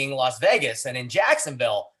one being Las Vegas. And in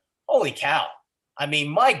Jacksonville, holy cow. I mean,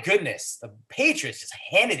 my goodness, the Patriots just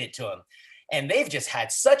handed it to them. And they've just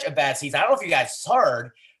had such a bad season. I don't know if you guys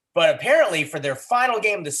heard, but apparently for their final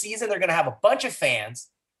game of the season, they're going to have a bunch of fans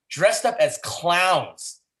dressed up as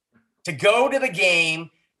clowns to go to the game,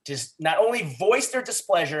 to not only voice their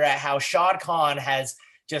displeasure at how Shad Khan has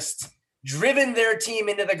just driven their team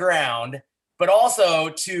into the ground, but also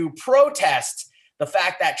to protest the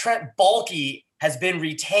fact that Trent Baalke has been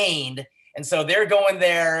retained. And so they're going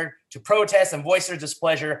there to protest and voice their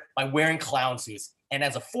displeasure by wearing clown suits. And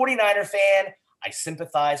as a 49er fan, I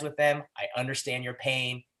sympathize with them. I understand your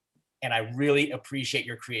pain, and I really appreciate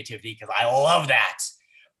your creativity, because I love that.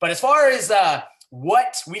 But as far as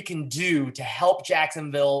what we can do to help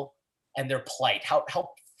Jacksonville and their plight, help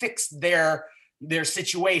fix their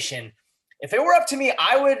situation, if it were up to me,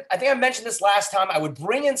 I think I mentioned this last time, I would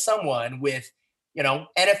bring in someone with,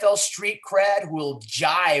 NFL street cred who will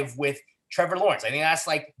jive with Trevor Lawrence. I think that's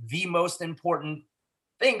like the most important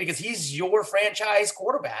thing, because he's your franchise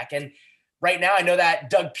quarterback. And right now, I know that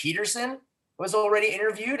Doug Peterson was already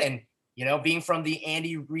interviewed, and being from the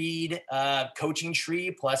Andy Reid coaching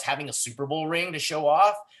tree, plus having a Super Bowl ring to show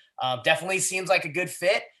off, definitely seems like a good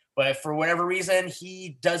fit. But if for whatever reason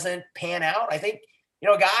he doesn't pan out, I think,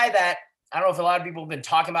 a guy that I don't know if a lot of people have been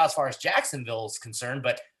talking about as far as Jacksonville is concerned,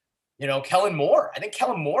 but, Kellen Moore. I think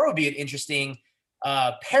Kellen Moore would be an interesting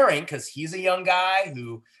pairing, because he's a young guy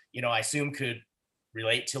who, I assume could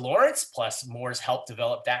relate to Lawrence, plus Moore's helped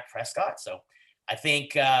develop Dak Prescott. So I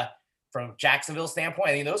think from Jacksonville's standpoint,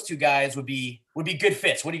 I think those two guys would be good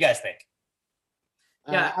fits. What do you guys think?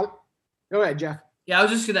 Yeah. Go ahead, Jeff. Yeah, I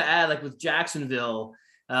was just going to add, like with Jacksonville,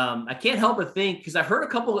 I can't help but think, because I heard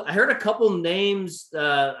a couple names,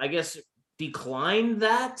 I guess, declined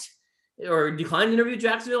to interview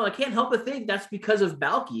Jacksonville. I can't help but think that's because of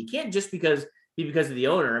Baalke. It can't just be because of the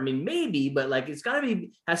owner. I mean, maybe, but like it's got to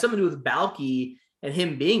has something to do with Baalke and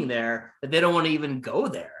him being there, that they don't want to even go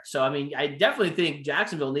there. So, I mean, I definitely think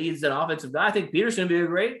Jacksonville needs an offensive guy. I think Peterson would be a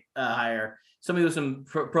great hire. Somebody with some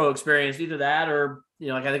pro experience, either that or,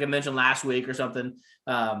 like I think I mentioned last week or something.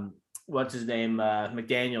 What's his name?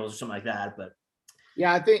 McDaniels or something like that. But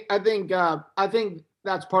yeah, I think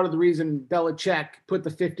that's part of the reason Belichick put the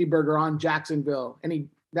 50 burger on Jacksonville. And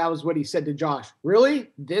that was what he said to Josh. Really?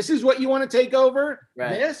 This is what you want to take over?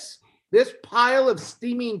 Right. This pile of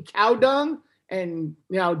steaming cow dung? And,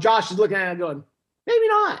 Josh is looking at it going, maybe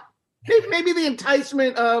not. Maybe the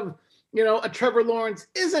enticement of, a Trevor Lawrence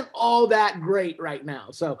isn't all that great right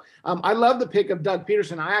now. So I love the pick of Doug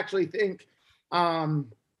Peterson. I actually think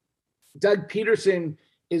Doug Peterson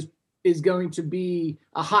is going to be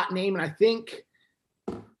a hot name. And I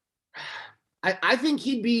think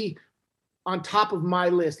he'd be on top of my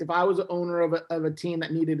list. If I was an owner of a team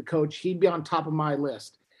that needed a coach, he'd be on top of my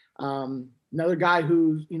list. Another guy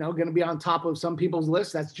who's, going to be on top of some people's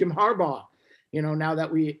list, that's Jim Harbaugh. Now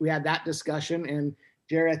that we had that discussion, and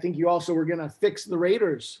Jerry, I think you also were going to fix the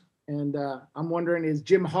Raiders. And I'm wondering, is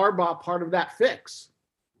Jim Harbaugh part of that fix?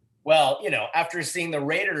 Well, after seeing the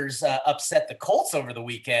Raiders upset the Colts over the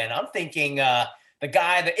weekend, I'm thinking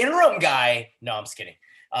the interim guy. No, I'm just kidding.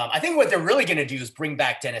 I think what they're really going to do is bring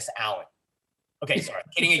back Dennis Allen. Okay, sorry,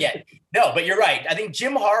 kidding again. No, but you're right. I think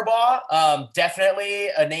Jim Harbaugh, definitely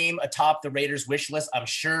a name atop the Raiders wish list, I'm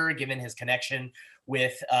sure, given his connection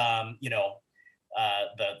with,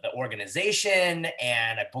 the organization.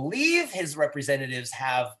 And I believe his representatives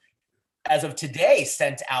have, as of today,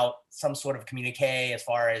 sent out some sort of communique as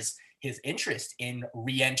far as his interest in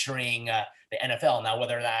re-entering the NFL. Now,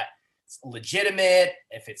 whether that's legitimate,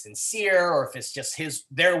 if it's sincere, or if it's just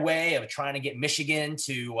their way of trying to get Michigan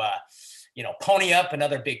to, pony up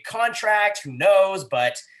another big contract, who knows?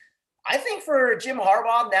 But I think for Jim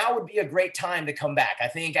Harbaugh, now would be a great time to come back. I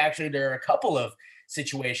think actually there are a couple of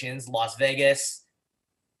situations, Las Vegas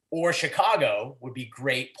or Chicago would be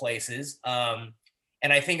great places. And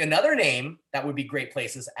I think another name that would be great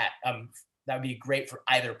places that would be great for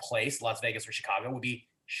either place, Las Vegas or Chicago, would be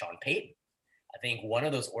Sean Payton. I think one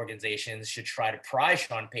of those organizations should try to pry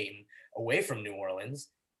Sean Payton away from New Orleans.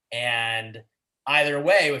 And either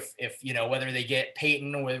way, if whether they get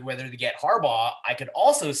Payton or whether they get Harbaugh, I could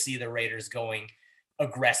also see the Raiders going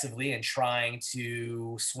aggressively and trying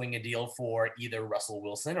to swing a deal for either Russell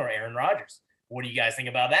Wilson or Aaron Rodgers. What do you guys think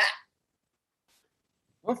about that?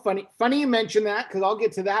 Well, funny you mention that, because I'll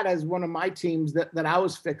get to that as one of my teams that I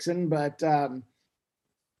was fixing. But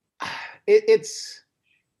it's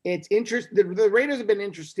interesting. The Raiders have been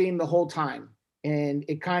interesting the whole time, and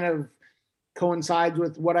it kind of coincides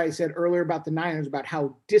with what I said earlier about the Niners, about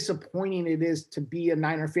how disappointing it is to be a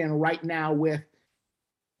Niner fan right now, with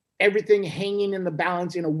everything hanging in the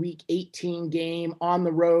balance in a Week 18 game on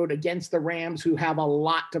the road against the Rams, who have a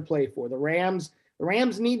lot to play for. The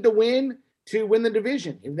Rams need to win the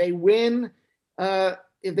division. If they win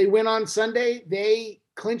on Sunday, they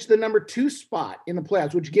clinch the number 2 spot in the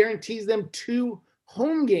playoffs, which guarantees them 2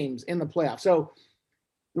 home games in the playoffs. So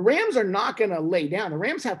the Rams are not going to lay down. The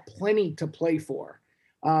Rams have plenty to play for.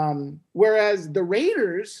 Whereas the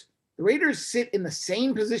Raiders sit in the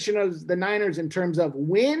same position as the Niners in terms of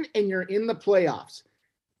win and you're in the playoffs.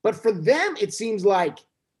 But for them, it seems like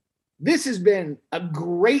this has been a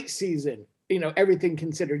great season, everything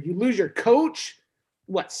considered. You lose your coach,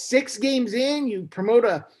 6 games in, you promote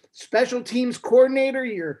a special teams coordinator,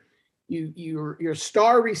 your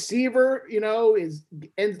star receiver,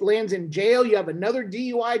 lands in jail. You have another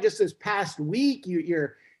DUI just this past week.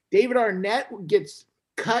 Your David Arnett gets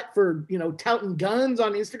cut for, touting guns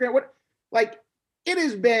on Instagram. It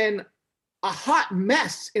has been a hot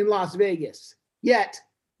mess in Las Vegas, yet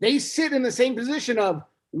they sit in the same position of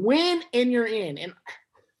win and you're in. And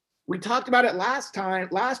we talked about it last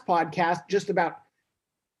podcast, just about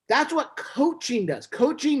that's what coaching does.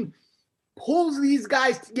 Coaching pulls these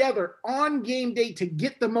guys together on game day to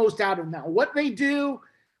get the most out of them. Now, what they do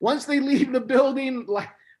once they leave the building,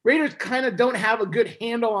 Raiders kind of don't have a good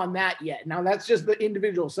handle on that yet. Now, that's just the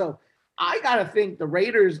individual. So I got to think the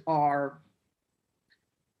Raiders are,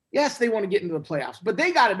 yes, they want to get into the playoffs, but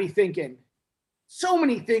they got to be thinking, so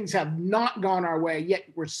many things have not gone our way, yet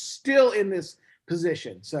we're still in this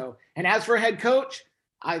position. So, and as for head coach,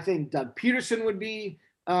 I think Doug Peterson would be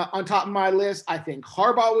on top of my list. I think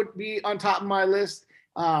Harbaugh would be on top of my list.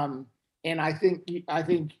 And I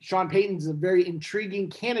think Sean Payton's a very intriguing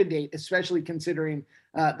candidate, especially considering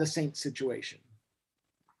the Saints situation.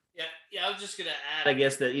 Yeah. I was just going to add, I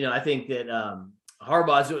guess, that, I think that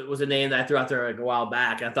Harbaugh was a name that I threw out there a while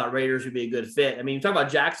back. I thought Raiders would be a good fit. I mean, you talk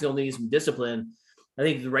about Jacksonville needing some discipline. I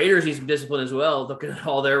think the Raiders need some discipline as well, looking at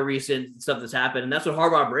all their recent stuff that's happened. And that's what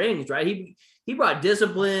Harbaugh brings, right? He brought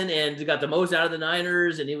discipline and got the most out of the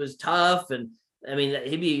Niners, and he was tough. And I mean,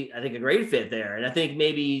 he'd be, I think, a great fit there. And I think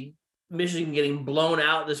maybe Michigan getting blown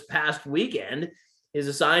out this past weekend is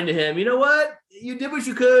a sign to him. You know what? You did what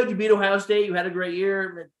you could. You beat Ohio State. You had a great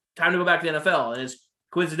year. Time to go back to the NFL. And it's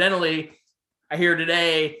coincidentally, I hear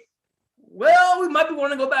today, well, we might be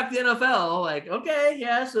wanting to go back to the NFL. Okay,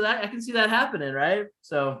 yeah, so that I can see that happening, right?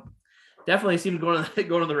 So definitely seems going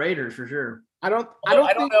to the Raiders for sure. I don't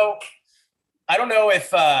know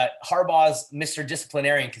if Harbaugh's Mr.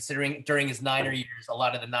 Disciplinarian, considering during his Niner years, a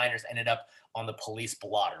lot of the Niners ended up on the police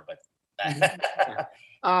blotter. But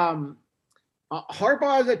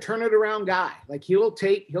Harbaugh is a turn it around guy. He'll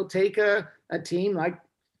take a team like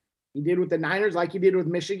he did with the Niners, like he did with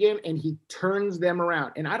Michigan, and he turns them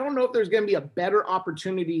around. And I don't know if there's going to be a better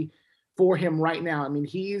opportunity for him right now. I mean,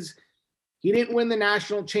 he didn't win the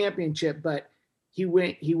national championship, but he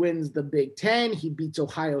wins the Big Ten. He beats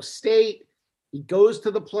Ohio State. He goes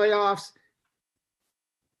to the playoffs.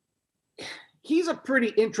 He's a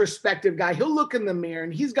pretty introspective guy. He'll look in the mirror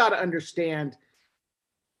and he's got to understand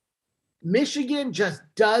Michigan just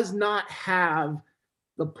does not have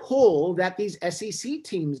the pull that these SEC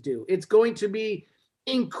teams do. It's going to be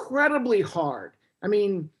incredibly hard. I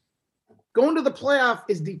mean, going to the playoff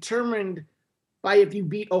is determined by if you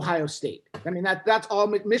beat Ohio State. I mean, that's all.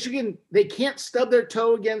 Michigan, they can't stub their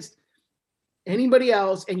toe against anybody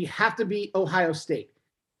else, and you have to beat Ohio State.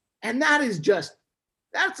 And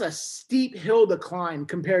that's a steep hill to climb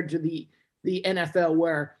compared to the NFL,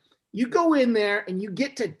 where you go in there and you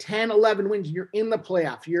get to 10, 11 wins, you're in the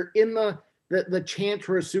playoff, you're in the chance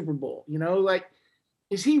for a Super Bowl. Like,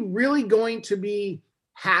 is he really going to be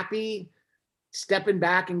happy stepping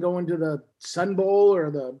back and going to the Sun Bowl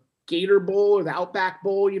or the Gator Bowl or the Outback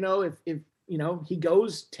Bowl? If he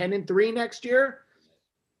goes 10-3 next year,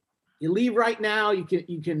 you leave right now. You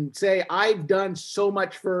can say, I've done so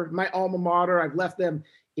much for my alma mater. I've left them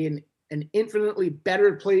in an infinitely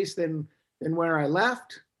better place than where I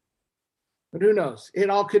left. But who knows? It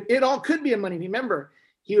all could be a money. Remember,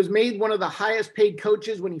 he was made one of the highest paid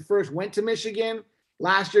coaches when he first went to Michigan.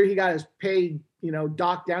 Last year, he got his pay,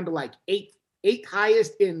 docked down to like eighth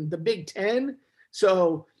highest in the Big Ten.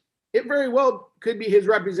 So it very well could be his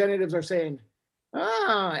representatives are saying,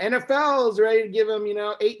 NFL is ready to give him,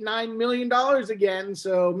 $8-9 million again.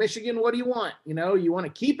 So Michigan, what do you want? You want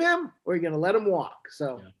to keep him, or are you going to let him walk?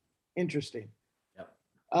 So Interesting.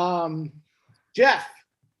 Yep. Jeff,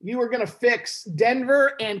 you were going to fix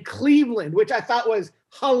Denver and Cleveland, which I thought was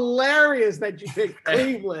hilarious that you picked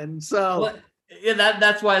Cleveland. So well, yeah,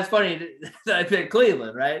 that's why it's funny that I picked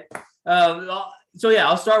Cleveland, right? So yeah,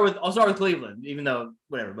 I'll start with Cleveland, even though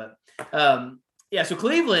whatever. But yeah, so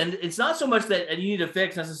Cleveland, it's not so much that you need to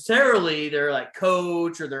fix necessarily their like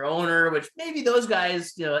coach or their owner, which maybe those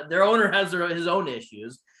guys, their owner has his own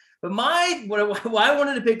issues. But why I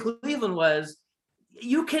wanted to pick Cleveland was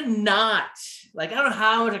you cannot, like, I don't know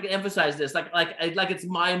how much I can emphasize this, like it's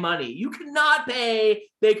my money. You cannot pay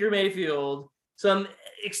Baker Mayfield some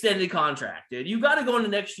extended contract, dude. You got to go into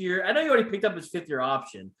next year. I know you already picked up his fifth-year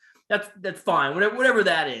option. That's fine, whatever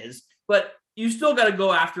that is. But you still got to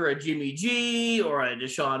go after a Jimmy G or a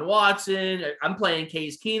Deshaun Watson. I'm playing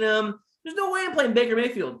Case Keenum. There's no way I'm playing Baker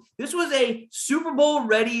Mayfield. This was a Super Bowl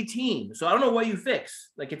ready team. So I don't know what you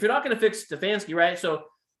fix. Like, if you're not going to fix Stefanski, right? So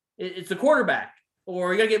it's the quarterback,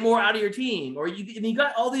 or you got to get more out of your team, or you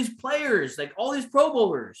got all these players, like all these Pro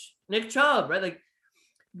Bowlers, Nick Chubb, right? Like,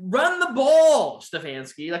 run the ball,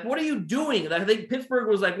 Stefanski. Like, what are you doing? Like, I think Pittsburgh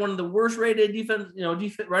was like one of the worst rated defense,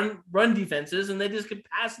 run defenses, and they just kept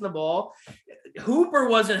passing the ball. Hooper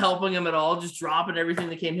wasn't helping him at all, just dropping everything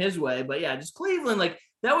that came his way. But yeah, just Cleveland, like,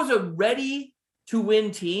 that was a ready to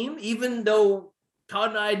win team, even though Todd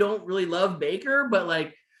and I don't really love Baker, but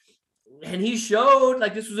like, and he showed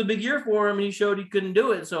like this was a big year for him, and he showed he couldn't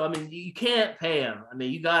do it. So, I mean, you can't pay him. I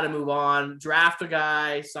mean, you got to move on, draft a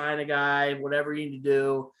guy, sign a guy, whatever you need to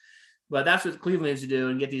do. But that's what Cleveland needs to do,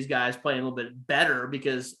 and get these guys playing a little bit better,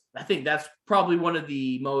 because I think that's probably one of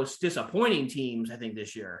the most disappointing teams, I think,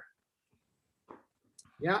 this year.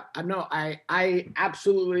 Yeah, I know. I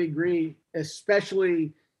absolutely agree,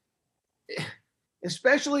 especially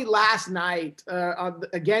last night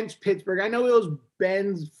against Pittsburgh. I know it was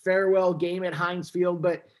Ben's farewell game at Heinz Field,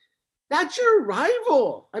 but that's your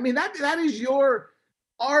rival. I mean, that is your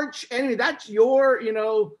arch enemy. That's your,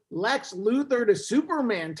 Lex Luthor to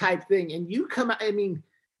Superman type thing. And you come out, I mean,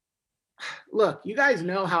 look, you guys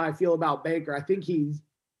know how I feel about Baker. I think he's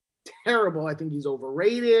terrible. I think he's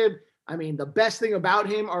overrated. I mean, the best thing about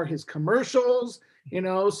him are his commercials,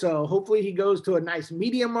 so hopefully he goes to a nice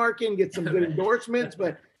media market and gets some good endorsements.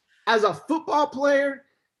 But as a football player,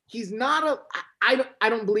 he's not I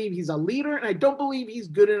don't believe he's a leader, and I don't believe he's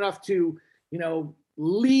good enough to,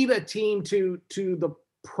 lead a team to the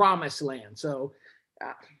promised land. So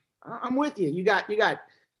I'm with you. You got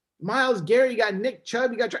Myles Garrett, you got Nick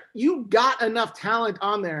Chubb, you got enough talent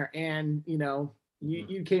on there, and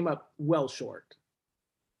you came up well short.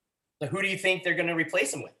 So who do you think they're going to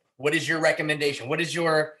replace him with? What is your recommendation? What does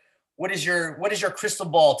your crystal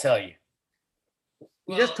ball tell you?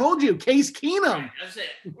 He just told you, Case Keenum.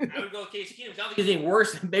 I would go with Case Keenum. It's not because he's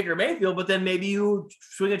worse than Baker Mayfield, but then maybe you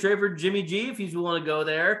swing a trade for Jimmy G if he's willing to go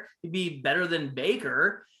there. He'd be better than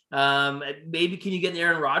Baker. Maybe can you get the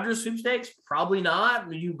Aaron Rodgers sweepstakes? Probably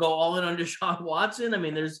not. You go all in on Deshaun Watson. I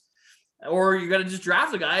mean, or you got to just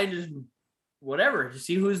draft a guy and just whatever, to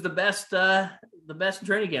see who's the best in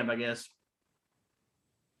training camp, I guess.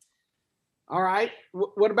 All right.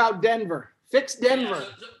 What about Denver? Fix Denver.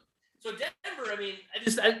 Yeah, so Denver, I mean,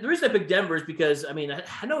 the reason I picked Denver is because, I mean,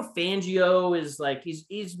 I know Fangio is like,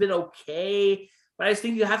 he's been okay, but I just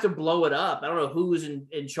think you have to blow it up. I don't know who's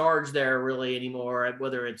in charge there really anymore,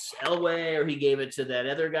 whether it's Elway or he gave it to that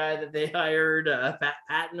other guy that they hired,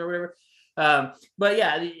 Patton or whatever. But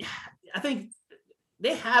yeah, I think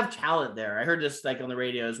they have talent there. I heard this like on the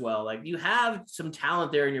radio as well. Like, you have some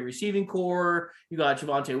talent there in your receiving core. You got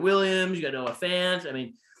Javonte Williams, you got Noah Fant. I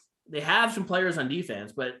mean, they have some players on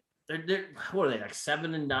defense, but they're what are they, like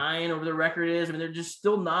 7-9 over the record is? I mean, they're just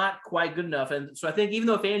still not quite good enough. And so I think even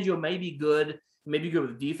though Fangio may be good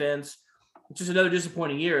with defense, it's just another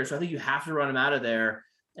disappointing year. So I think you have to run him out of there.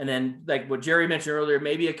 And then, like what Jerry mentioned earlier,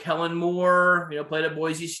 maybe a Kellen Moore, played at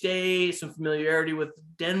Boise State, some familiarity with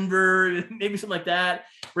Denver, maybe something like that.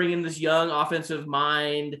 Bring in this young offensive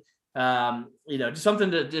mind, just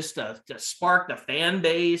something to spark the fan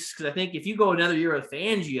base. Because I think if you go another year with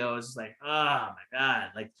Fangio, it's like, oh my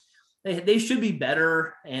God, like they should be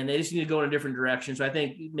better, and they just need to go in a different direction. So I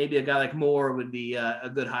think maybe a guy like Moore would be a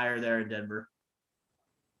good hire there in Denver.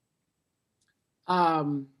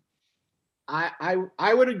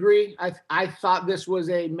 I would agree. I thought this was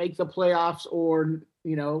a make the playoffs or,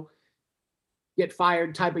 get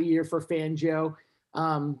fired type of year for Fangio.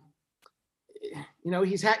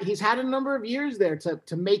 He's had a number of years there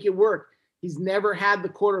to make it work. He's never had the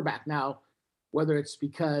quarterback. Now, whether it's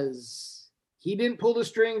because he didn't pull the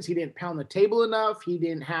strings, he didn't pound the table enough, he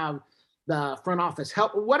didn't have the front office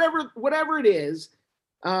help, whatever it is,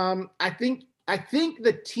 I think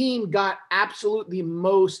the team got absolutely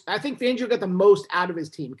most. I think Fangio got the most out of his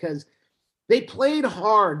team because they played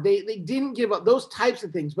hard. They didn't give up, those types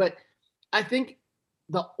of things. But I think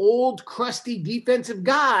the old crusty defensive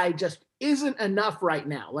guy just isn't enough right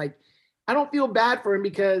now. Like, I don't feel bad for him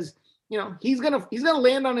because, he's gonna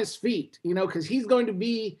land on his feet, because he's going to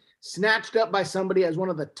be snatched up by somebody as one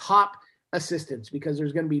of the top assistants, because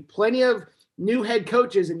there's going to be plenty of new head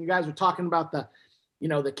coaches. And you guys were talking about the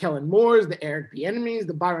Kellen Moores, the Eric Bieniemys,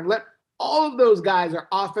 the Byron Lepp, all of those guys are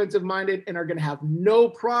offensive minded and are going to have no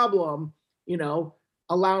problem,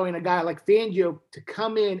 allowing a guy like Fangio to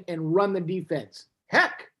come in and run the defense.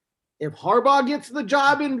 Heck, if Harbaugh gets the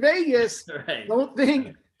job in Vegas, right. don't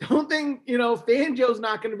think, Fangio's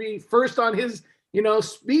not going to be first on his,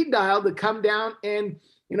 speed dial to come down and,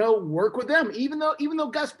 work with them. Even though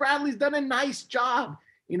Gus Bradley's done a nice job,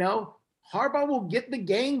 Harbaugh will get the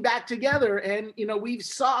gang back together. And, we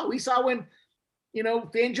saw when,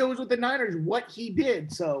 Fangio was with the Niners, what he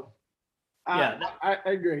did. So I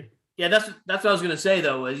agree. Yeah, that's what I was going to say,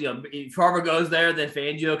 though, is, if Harbaugh goes there, then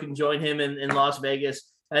Fangio can join him in Las Vegas.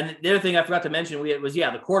 And the other thing I forgot to mention was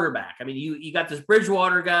the quarterback. I mean, you got this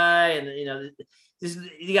Bridgewater guy, and,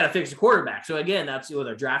 you got to fix the quarterback. So, again, that's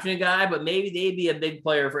they're drafting a guy, but maybe they'd be a big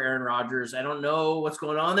player for Aaron Rodgers. I don't know what's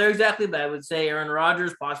going on there exactly, but I would say Aaron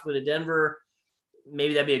Rodgers, possibly to Denver,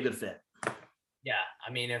 maybe that'd be a good fit. Yeah,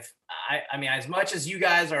 I mean, as much as you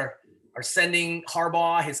guys are sending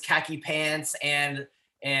Harbaugh, his khaki pants, and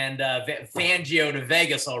Fangio to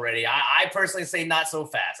Vegas already, I personally say not so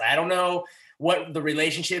fast. I don't know what the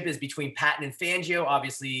relationship is between Patton and Fangio.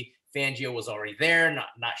 Obviously, Fangio was already there, not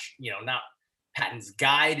Patton's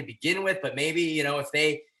guy to begin with, but maybe, if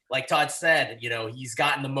they, like Todd said, he's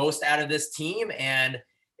gotten the most out of this team, and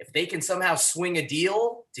if they can somehow swing a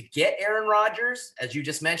deal to get Aaron Rodgers, as you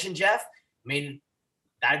just mentioned, Jeff, I mean,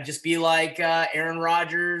 that'd just be like Aaron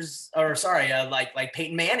Rodgers, like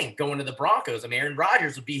Peyton Manning going to the Broncos. I mean, Aaron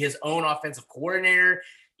Rodgers would be his own offensive coordinator,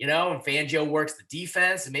 and Fangio works the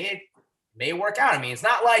defense. It may work out. I mean, it's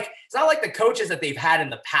not like the coaches that they've had in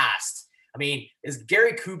the past. I mean, is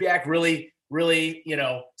Gary Kubiak really,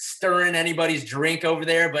 stirring anybody's drink over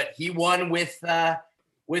there? But he won with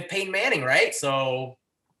Peyton Manning, right? So,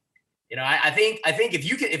 I think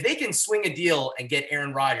if they can swing a deal and get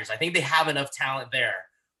Aaron Rodgers, I think they have enough talent there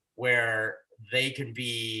where they can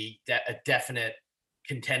be a definite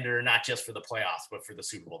contender, not just for the playoffs, but for the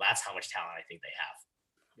Super Bowl. That's how much talent I think they have.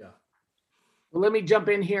 Yeah. Well, let me jump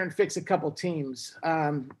in here and fix a couple teams.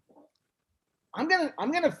 I'm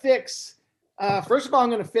gonna fix. First of all, I'm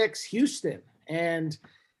gonna fix Houston, and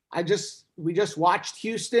we just watched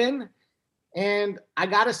Houston, and I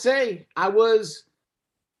gotta say I was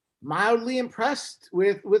mildly impressed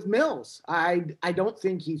with Mills. I don't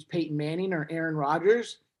think he's Peyton Manning or Aaron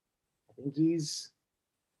Rodgers. I think he's,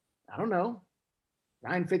 I don't know,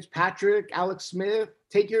 Ryan Fitzpatrick, Alex Smith.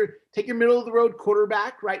 Take your middle of the road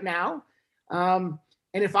quarterback right now. And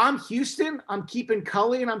if I'm Houston, I'm keeping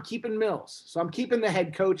Cully and I'm keeping Mills. So I'm keeping the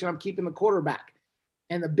head coach and I'm keeping the quarterback.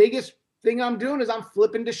 And the biggest thing I'm doing is I'm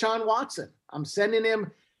flipping Deshaun Watson. I'm sending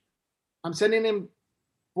him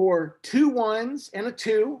for 2 1s and a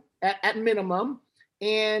 2 at minimum.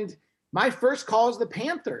 And my first call is the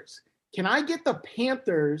Panthers. Can I get the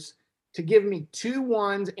Panthers to give me 2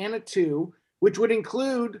 1s and a 2, which would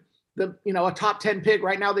include a top 10 pick?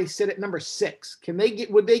 Right now they sit at number 6.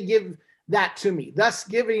 Would they give that to me, thus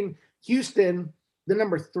giving Houston the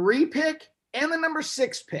number 3 pick and the number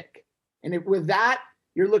 6 pick? And with that,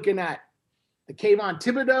 you're looking at the Kayvon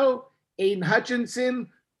Thibodeau, Aiden Hutchinson,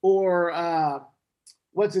 or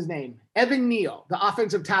what's his name? Evan Neal, the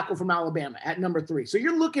offensive tackle from Alabama at number 3. So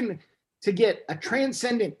you're looking to get a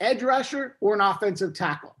transcendent edge rusher or an offensive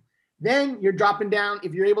tackle. Then you're dropping down.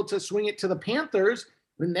 If you're able to swing it to the Panthers,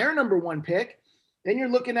 when they're number 1 pick, then you're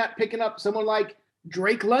looking at picking up someone like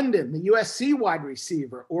Drake London, the USC wide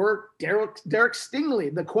receiver, or Derek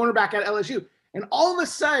Stingley, the cornerback at LSU. And all of a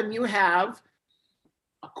sudden you have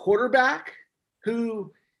a quarterback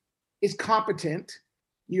who is competent.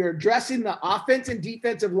 You're addressing the offense and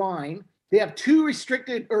defensive line. They have 2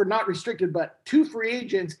 2 free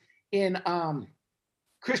agents in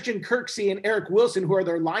Christian Kirksey and Eric Wilson, who are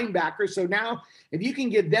their linebackers. So now if you can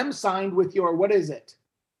get them signed with your,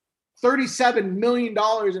 $37 million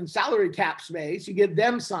in salary cap space, you get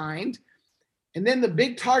them signed. And then the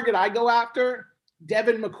big target I go after,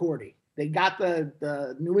 Devin McCourty. They got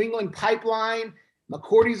the New England pipeline.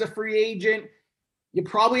 McCourty's a free agent. You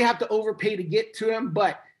probably have to overpay to get to him,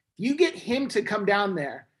 but if you get him to come down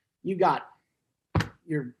there, you got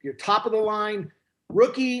your top of the line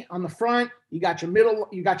rookie on the front. You got your middle,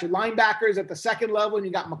 you got your linebackers at the second level, and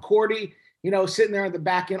you got McCourty, sitting there at the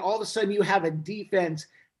back end. All of a sudden you have a defense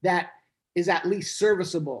that is at least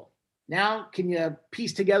serviceable. Now, can you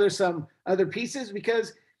piece together some other pieces?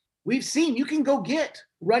 Because we've seen you can go get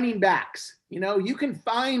running backs. You can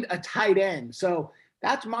find a tight end. So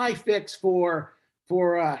that's my fix for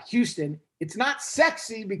Houston. It's not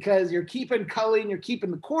sexy because you're keeping Cully and you're keeping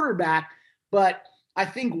the quarterback, but I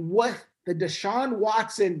think what the Deshaun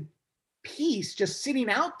Watson piece just sitting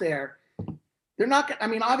out there, they're not. I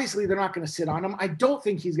mean, obviously they're not going to sit on him. I don't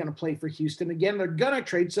think he's going to play for Houston again. They're going to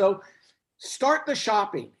trade. So start the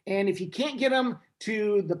shopping. And if you can't get him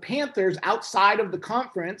to the Panthers outside of the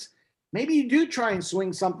conference, maybe you do try and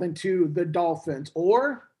swing something to the Dolphins,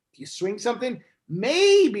 or if you swing something,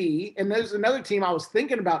 maybe, and there's another team I was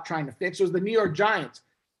thinking about trying to fix, was the New York Giants,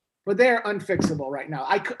 but they're unfixable right now.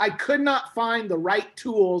 I could not find the right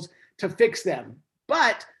tools to fix them.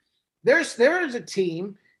 But there is a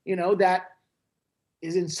team, that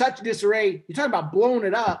is in such disarray. You're talking about blowing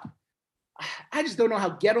it up. I just don't know how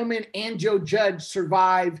Gettleman and Joe Judge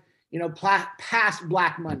survive, past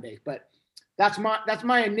Black Monday. But that's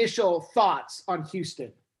my initial thoughts on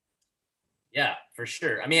Houston. Yeah, for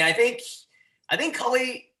sure. I mean, I think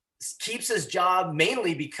Cully keeps his job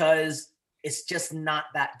mainly because it's just not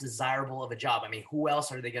that desirable of a job. I mean, who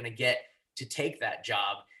else are they going to get to take that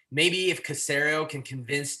job? Maybe if Caserio can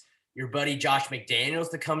convince your buddy Josh McDaniels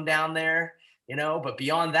to come down there, but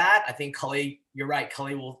beyond that, I think Cully, you're right.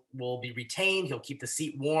 Cully will be retained. He'll keep the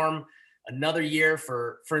seat warm another year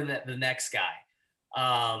for the next guy.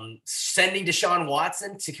 Sending Deshaun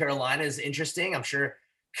Watson to Carolina is interesting. I'm sure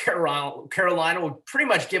Carolina will pretty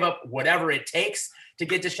much give up whatever it takes to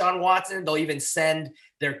get Deshaun Watson. They'll even send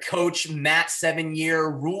their coach Matt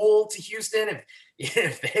 7-year rule to Houston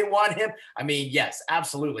if they want him. I mean, yes,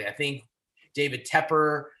 absolutely. I think David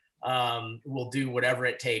Tepper will do whatever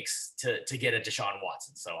it takes to get a Deshaun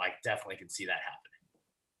Watson. So I definitely can see that happening.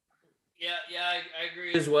 Yeah, I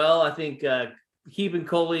agree as well. I think keeping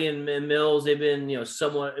Coley and Mills, they've been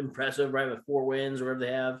somewhat impressive, right, with 4 wins or whatever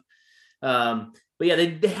they have. But yeah,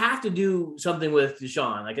 they have to do something with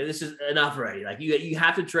Deshaun. Like, this is enough already. Like, you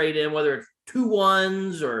have to trade him, whether it's 2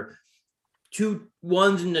 1s or 2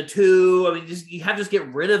 1s and a 2. I mean, you have to just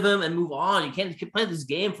get rid of him and move on. You can't play this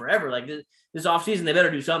game forever. Like, this offseason, they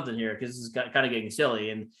better do something here because this is kind of getting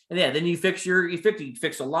silly. And yeah, then you fix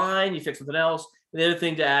a line, you fix something else. And the other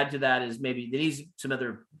thing to add to that is maybe they need some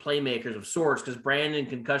other playmakers of sorts, because Brandon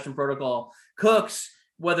concussion protocol Cooks,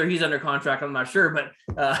 whether he's under contract, I'm not sure, but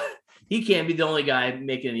he can't be the only guy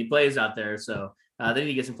making any plays out there. So they need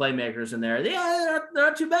to get some playmakers in there. Yeah, they're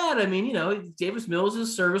not too bad. I mean, Davis Mills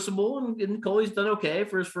is serviceable, and Coley's done okay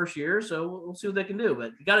for his first year. So we'll see what they can do.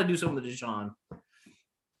 But you got to do something with Deshaun.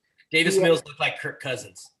 Davis Mills looked like Kirk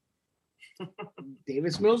Cousins.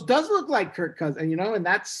 Davis Mills does look like Kirk Cousins, and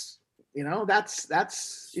that's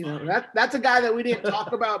a guy that we didn't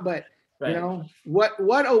talk about, but right.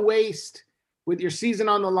 What a waste with your season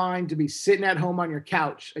on the line to be sitting at home on your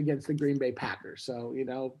couch against the Green Bay Packers. So,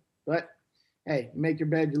 but hey, make your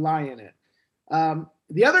bed, you lie in it.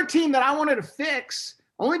 The other team that I wanted to fix,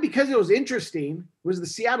 only because it was interesting, was the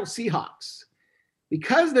Seattle Seahawks.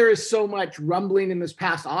 Because there is so much rumbling in this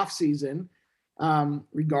past offseason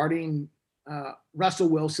regarding Russell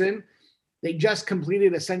Wilson, they just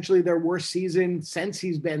completed essentially their worst season since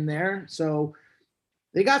he's been there. So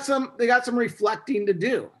they got some reflecting to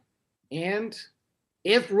do. And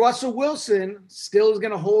if Russell Wilson still is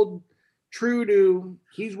going to hold true to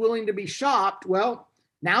he's willing to be shopped, well,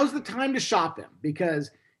 now's the time to shop him, because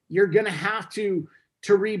you're going to have to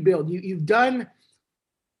rebuild. You've done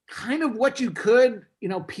kind of what you could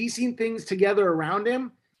piecing things together around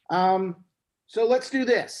him. So let's do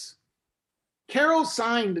this. Carroll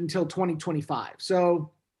signed until 2025.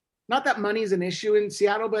 So not that money's an issue in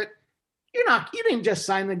Seattle, but you didn't just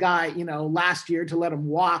sign the guy, last year to let him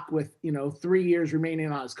walk with, 3 years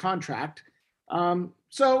remaining on his contract.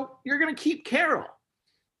 So you're going to keep Carroll.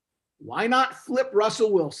 Why not flip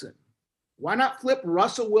Russell Wilson? Why not flip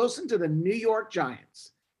Russell Wilson to the New York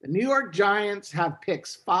Giants? The New York Giants have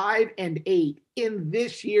picks 5 and 8 in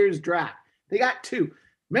this year's draft. They got 2.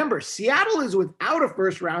 Remember, Seattle is without a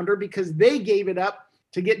first rounder because they gave it up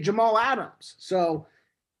to get Jamal Adams. So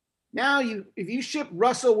now if you ship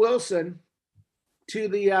Russell Wilson to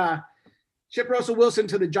the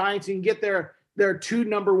Giants, and get their 2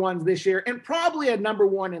 number ones this year and probably a number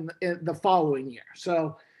 1 in the following year.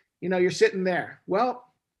 So, you're sitting there. Well,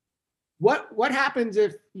 what happens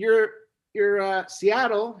if you're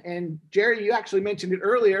Seattle, and Jerry, you actually mentioned it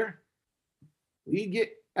earlier. We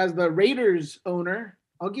get, as the Raiders owner,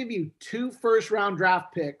 I'll give you 2 first-round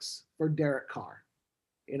draft picks for Derek Carr.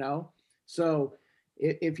 So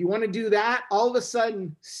if you want to do that, all of a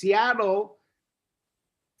sudden Seattle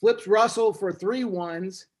flips Russell for 3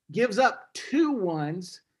 ones, gives up 2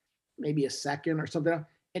 ones, maybe a second or something,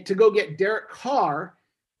 and to go get Derek Carr,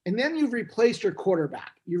 and then you've replaced your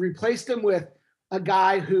quarterback. You replaced him with a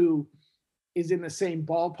guy who is in the same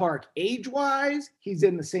ballpark age-wise. He's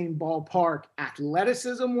in the same ballpark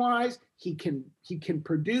athleticism-wise. He can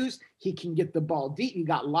produce. He can get the ball deep. You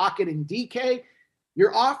got Lockett and DK.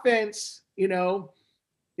 Your offense, your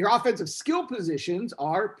offensive skill positions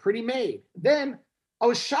are pretty made. Then I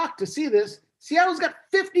was shocked to see this. Seattle's got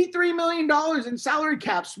 $53 million in salary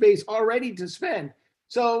cap space already to spend.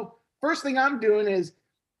 So first thing I'm doing is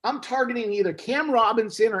I'm targeting either Cam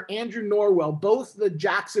Robinson or Andrew Norwell, both the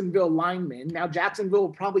Jacksonville linemen. Now, Jacksonville will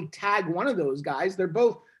probably tag one of those guys. They're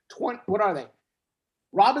both 20. What are they?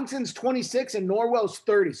 Robinson's 26 and Norwell's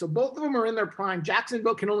 30. So both of them are in their prime.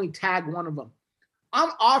 Jacksonville can only tag one of them. I'm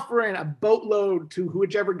offering a boatload to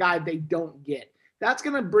whichever guy they don't get. That's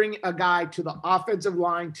going to bring a guy to the offensive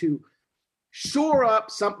line to shore up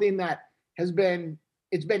something that it's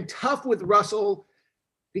been tough with Russell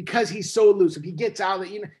because he's so elusive. He gets out of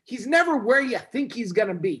it. He's never where you think he's going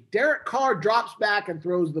to be. Derek Carr drops back and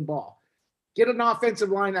throws the ball. Get an offensive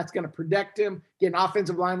line that's going to protect him. Get an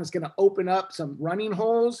offensive line that's going to open up some running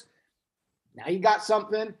holes. Now you got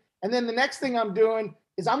something. And then the next thing I'm doing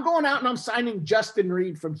is I'm going out and I'm signing Justin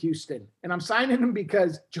Reed from Houston. And I'm signing him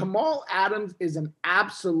because Jamal Adams is an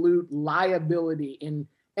absolute liability in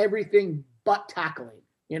everything but tackling.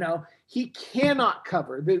 He cannot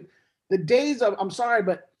cover. The days of, I'm sorry,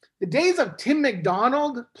 but the days of Tim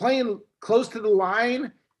McDonald playing close to the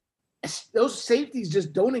line, those safeties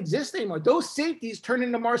just don't exist anymore. Those safeties turn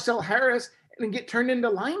into Marcel Harris and get turned into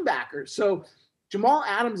linebackers. So Jamal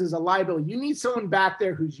Adams is a liability. You need someone back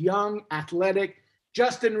there who's young, athletic.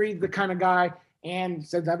 Justin Reed, the kind of guy. And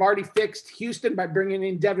since I've already fixed Houston by bringing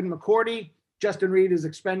in Devin McCourty, Justin Reed is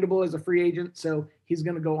expendable as a free agent. So he's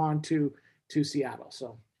going to go on to Seattle.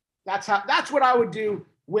 So that's what I would do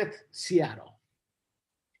with Seattle.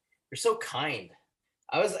 You're so kind.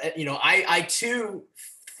 I too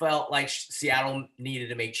felt like Seattle needed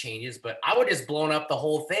to make changes, but I would just blown up the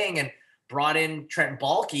whole thing and brought in Trent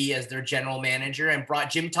Baalke as their general manager and brought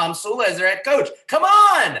Jim Tomsula as their head coach. Come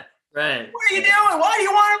on. Right. What are you doing? Why do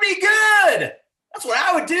you want to be good? That's what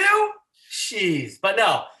I would do. Jeez. But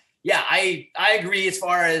no, yeah, I agree as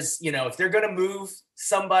far as, if they're going to move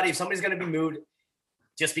somebody, if somebody's going to be moved,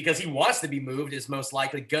 just because he wants to be moved is most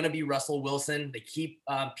likely going to be Russell Wilson. They keep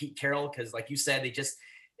Pete Carroll because, like you said, they just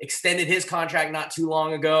extended his contract not too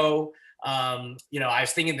long ago. I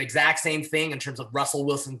was thinking the exact same thing in terms of Russell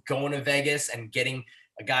Wilson going to Vegas and getting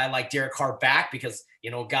a guy like Derek Carr back because,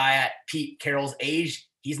 a guy at Pete Carroll's age,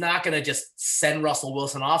 he's not going to just send Russell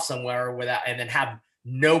Wilson off somewhere without and then have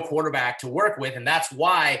no quarterback to work with. And that's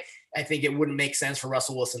why I think it wouldn't make sense for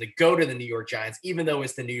Russell Wilson to go to the New York Giants, even though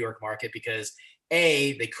it's the New York market, because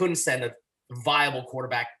A, they couldn't send a viable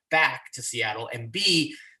quarterback back to Seattle, and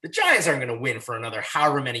B, the Giants aren't going to win for another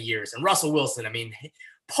however many years. And Russell Wilson,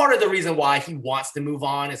 part of the reason why he wants to move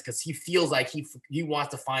on is because he feels like he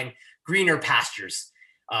wants to find greener pastures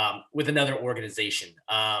with another organization.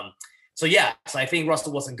 So I think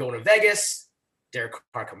Russell Wilson going to Vegas, Derek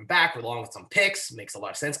Carr coming back along with some picks makes a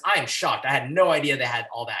lot of sense. I am shocked. I had no idea they had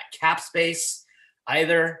all that cap space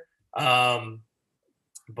either.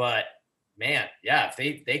 But man, yeah,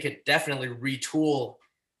 if they could definitely retool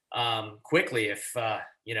quickly if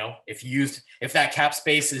that cap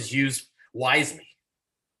space is used wisely.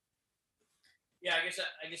 Yeah, I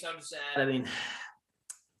guess I would just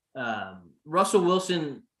add. Russell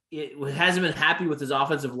Wilson hasn't been happy with his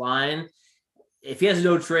offensive line. If he has a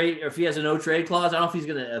no trade clause, I don't know if he's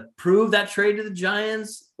going to approve that trade to the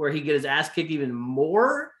Giants where he get his ass kicked even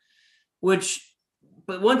more. But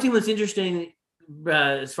one thing that's interesting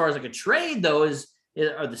as far as like a trade though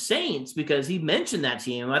are the Saints, because he mentioned that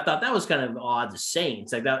team. I thought that was kind of odd. The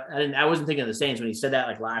Saints, like that, I wasn't thinking of the Saints when he said that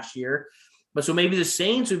like last year. But so maybe the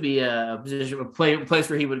Saints would be a place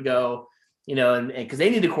where he would go. And because they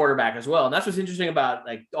need a quarterback as well. And that's what's interesting about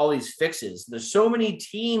like all these fixes. There's so many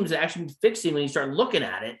teams that actually fixing when you start looking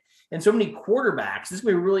at it, and so many quarterbacks. This is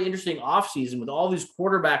going to be a really interesting offseason with all these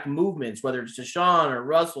quarterback movements, whether it's Deshaun or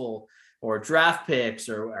Russell or draft picks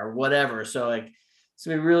or whatever. So like it's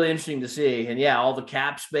going to be really interesting to see. And yeah, all the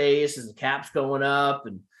cap space as the cap's going up.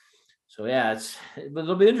 And so yeah,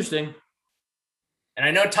 it'll be interesting. And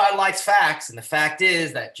I know Todd likes facts, and the fact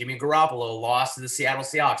is that Jimmy Garoppolo lost to the Seattle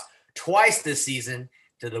Seahawks twice this season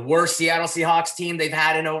to the worst Seattle Seahawks team they've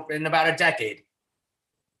had in about a decade.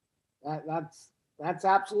 That's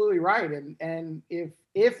absolutely right. And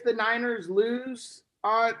if the Niners lose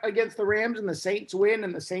against the Rams and the Saints win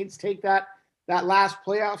and the Saints take that last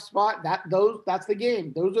playoff spot, that's the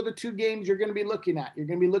game. Those are the two games you're going to be looking at. You're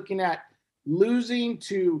going to be looking at losing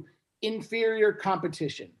to inferior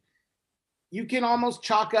competition. You can almost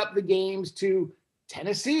chalk up the games to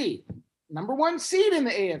Tennessee, number 1 seed in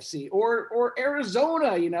the AFC, or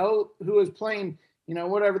Arizona, who is playing,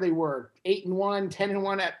 whatever they were, 8-1,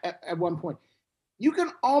 10-1 at one point. You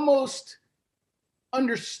can almost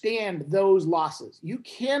understand those losses. You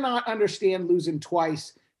cannot understand losing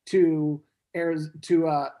twice to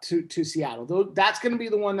Seattle. That's going to be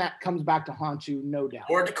the one that comes back to haunt you, no doubt.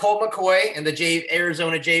 Or to Colt McCoy and the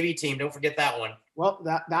Arizona JV team. Don't forget that one. Well,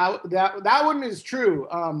 that one is true.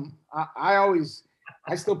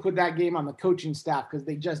 I still put that game on the coaching staff because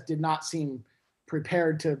they just did not seem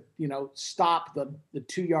prepared to, stop the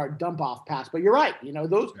 2-yard dump off pass. But you're right.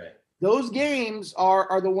 Those games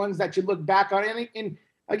are the ones that you look back on. And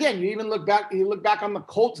again, you look back on the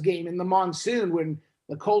Colts game in the monsoon when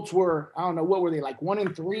the Colts were, I don't know, what were they like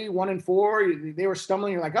 1-3, 1-4? They were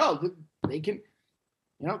stumbling. You're like, oh, they can,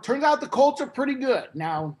 turns out the Colts are pretty good.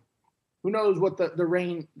 Now, who knows what the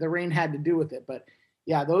rain had to do with it, but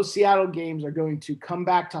yeah, those Seattle games are going to come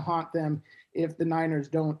back to haunt them if the Niners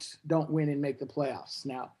don't win and make the playoffs.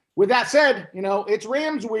 Now, with that said, it's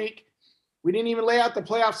Rams week. We didn't even lay out the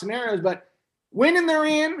playoff scenarios, but winning they're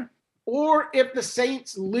in, or if the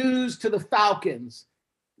Saints lose to the Falcons,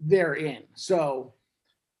 they're in. So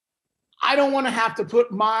I don't want to have to put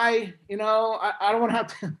I don't want to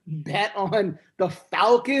have to bet on the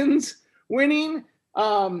Falcons winning.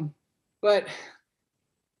 But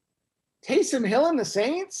Taysom Hill and the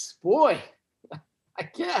Saints, boy, I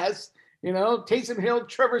guess, Taysom Hill,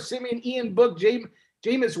 Trevor Siemian, Ian Book,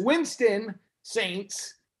 Jameis Winston,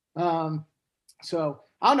 Saints. So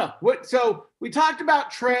I don't know. So we talked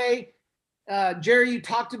about Trey. Jerry, you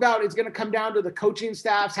talked about it's going to come down to the coaching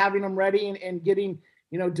staffs, having them ready and getting,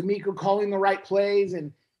 D'Amico calling the right plays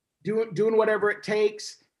and doing whatever it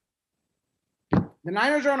takes. The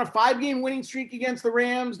Niners are on a 5-game winning streak against the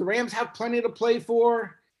Rams. The Rams have plenty to play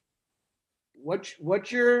for. What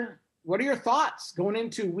are your thoughts going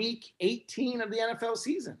into week 18 of the NFL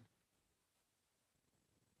season?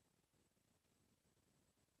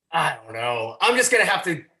 I don't know. I'm just gonna have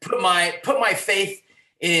to put my faith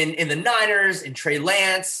in the Niners, in Trey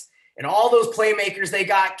Lance, and all those playmakers they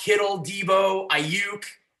got: Kittle, Debo, Ayuk,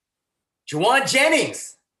 Juwan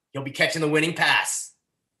Jennings. He'll be catching the winning pass.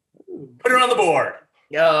 Put it on the board.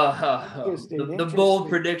 The bold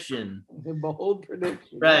prediction. The bold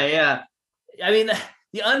prediction. Right, yeah. I mean,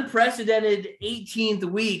 the unprecedented 18th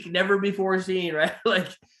week, never before seen, right?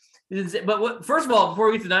 First of all, before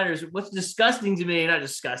we get to the Niners, what's disgusting to me, not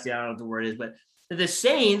disgusting, I don't know what the word is, but the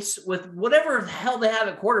Saints, with whatever the hell they have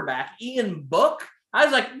at quarterback, Ian Book, I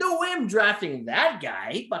was like, no way I'm drafting that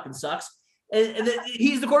guy. He fucking sucks. And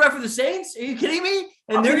he's the quarterback for the Saints? Are you kidding me?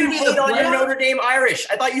 And they're going to be on your Notre Dame Irish.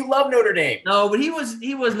 I thought you loved Notre Dame. No, but he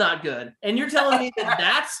was not good. And you're telling me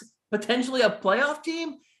that's potentially a playoff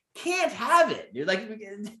team? Can't have it. You're like,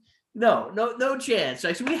 no chance.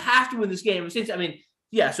 Like, so we have to win this game.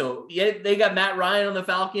 So they got Matt Ryan on the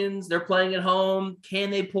Falcons. They're playing at home.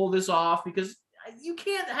 Can they pull this off? Because I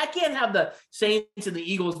can't have the Saints and the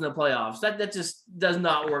Eagles in the playoffs. That just does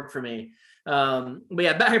not work for me. But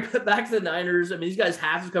yeah, back to the Niners. I mean, these guys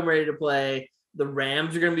have to come ready to play. The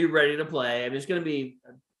Rams are going to be ready to play. I mean, it's going to be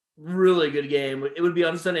a really good game. It would be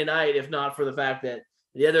on Sunday night if not for the fact that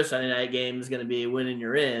the other Sunday night game is going to be winning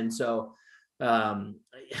you're in. So I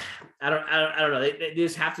don't know. They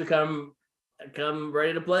just have to come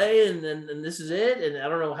ready to play, and this is it. And I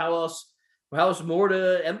don't know how else how else more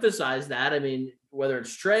to emphasize that? I mean, whether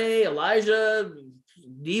it's Trey, Elijah,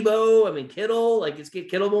 Debo, I mean, Kittle, like let's get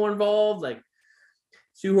Kittle more involved, like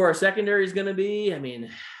see who our secondary is going to be. I mean,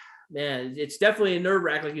 man, it's definitely a nerve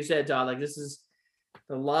wrack, like you said, Todd. Like this is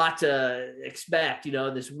a lot to expect,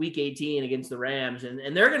 this week 18 against the Rams,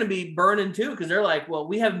 and they're going to be burning too because they're like, well,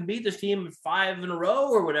 we haven't beat this team 5 in a row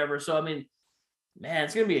or whatever. So I mean, man,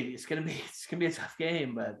 it's gonna be a tough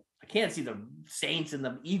game, but I can't see the Saints and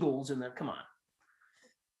the Eagles and come on.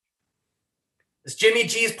 It's Jimmy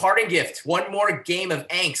G's parting gift. One more game of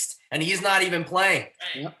angst, and he's not even playing.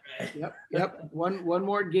 Yep. One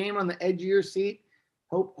more game on the edge of your seat.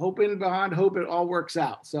 Hoping beyond hope it all works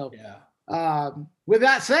out. So with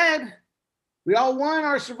that said, we all won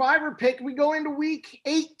our survivor pick. We go into week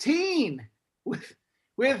 18 with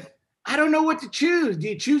I don't know what to choose. Do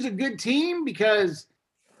you choose a good team? Because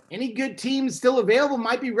any good team still available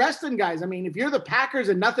might be resting guys. I mean, if you're the Packers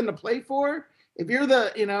and nothing to play for, if you're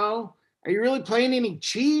are you really playing any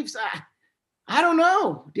Chiefs? I don't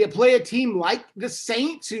know. Do you play a team like the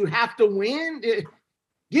Saints who have to win?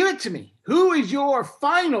 Give it to me. Who is your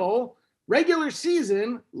final regular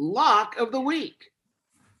season lock of the week?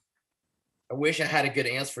 I wish I had a good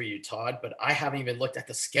answer for you, Todd, but I haven't even looked at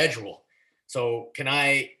the schedule. So can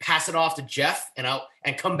I pass it off to Jeff and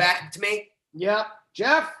come back to me? Yep.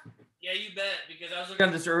 Jeff? Yeah, you bet, because I was looking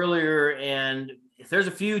at this earlier, and if there's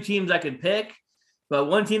a few teams I could pick, but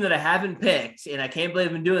one team that I haven't picked, and I can't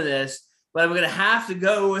believe I'm doing this, but I'm going to have to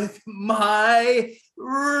go with my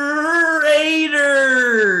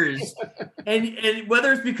Raiders. and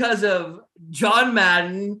whether it's because of John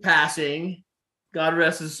Madden passing, God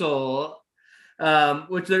rest his soul,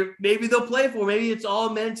 which maybe they'll play for. Maybe it's all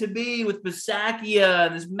meant to be with Bisaccia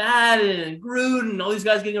and this Madden and Gruden, all these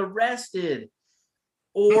guys getting arrested.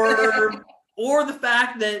 Or the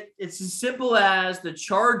fact that it's as simple as the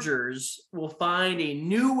Chargers will find a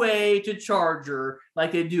new way to charger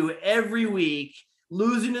like they do every week,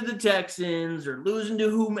 losing to the Texans or losing to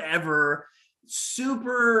whomever.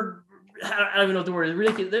 Super, I don't even know what the word is.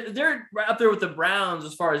 Ridiculous. They're right up there with the Browns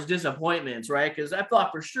as far as disappointments, right? Because I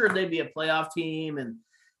thought for sure they'd be a playoff team, and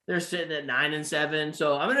they're sitting at 9-7.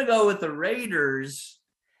 So I'm going to go with the Raiders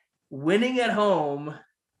winning at home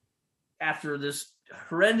after this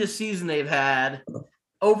horrendous season they've had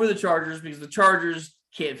over the Chargers, because the Chargers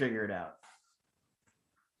can't figure it out.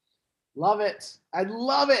 Love it. I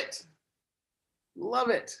love it. Love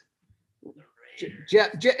it.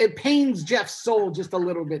 Jeff, it pains Jeff's soul just a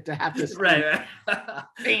little bit to have to right.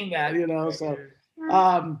 saying that, So,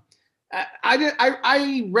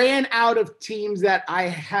 I ran out of teams that I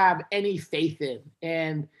have any faith in,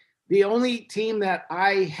 and the only team that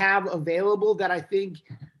I have available that I think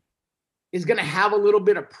is going to have a little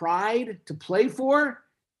bit of pride to play for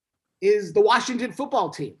is the Washington football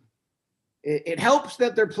team. It helps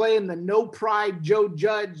that they're playing the no pride Joe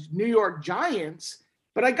Judge New York Giants,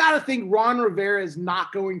 but I got to think Ron Rivera is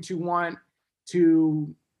not going to want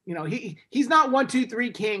to, he's not 1, 2,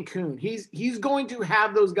 3 Cancun. He's going to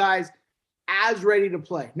have those guys as ready to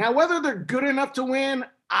play. Now, whether they're good enough to win,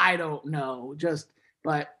 I don't know.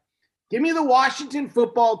 But give me the Washington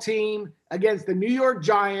football team against the New York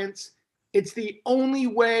Giants. It's the only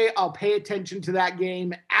way I'll pay attention to that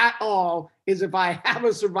game at all is if I have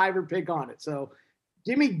a survivor pick on it. So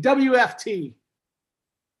give me WFT.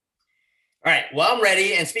 All right. Well, I'm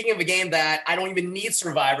ready. And speaking of a game that I don't even need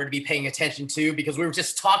survivor to be paying attention to because we were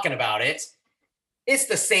just talking about it, it's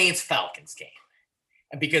the Saints-Falcons game.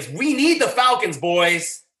 And because we need the Falcons,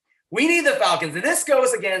 boys. We need the Falcons. And this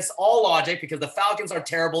goes against all logic because the Falcons are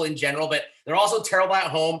terrible in general, but they're also terrible at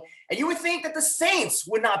home. And you would think that the Saints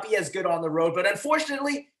would not be as good on the road, but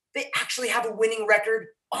unfortunately, they actually have a winning record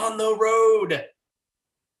on the road.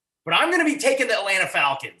 But I'm going to be taking the Atlanta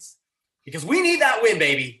Falcons because we need that win,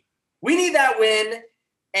 baby. We need that win.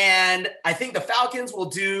 And I think the Falcons will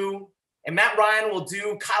do, and Matt Ryan will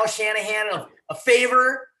do Kyle Shanahan a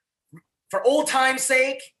favor for old time's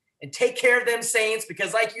sake and take care of them Saints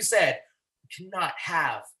because, like you said, we cannot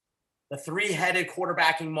have the three-headed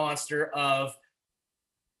quarterbacking monster of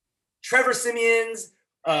Trevor Siemians,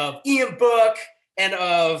 of Ian Book, and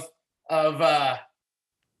of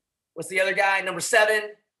what's the other guy? Number 7.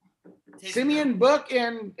 Simeon Book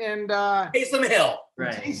and Taysom Hill.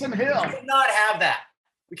 Right. Taysom Hill. We cannot have that.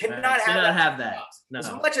 We cannot have that. No.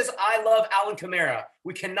 As much as I love Alvin Kamara,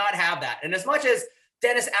 we cannot have that. And as much as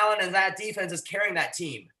Dennis Allen and that defense is carrying that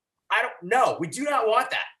team, I don't know. We do not want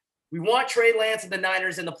that. We want Trey Lance and the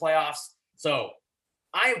Niners in the playoffs. So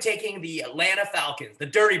I am taking the Atlanta Falcons, the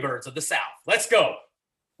Dirty Birds of the South. Let's go.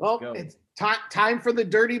 Well, Time for the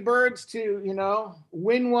Dirty Birds to,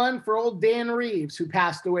 win one for old Dan Reeves, who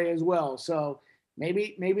passed away as well. So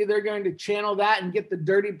maybe they're going to channel that and get the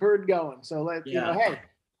Dirty Bird going. So hey,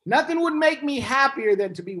 nothing would make me happier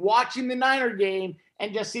than to be watching the Niner game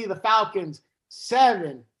and just see the Falcons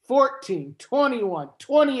 7, 14, 21,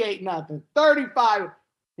 28, nothing, 35,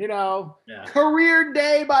 career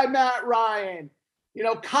day by Matt Ryan.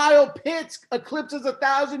 Kyle Pitts eclipses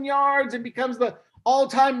 1,000 yards and becomes the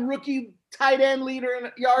all-time rookie tight end leader in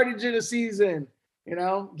yardage in a season.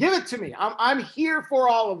 Give it to me. I'm here for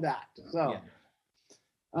all of that. So,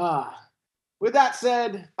 with that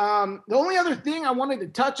said, the only other thing I wanted to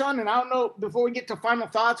touch on, and I don't know, before we get to final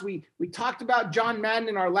thoughts, we talked about John Madden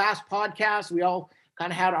in our last podcast. We all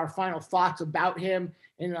kind of had our final thoughts about him,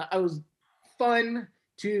 and it was fun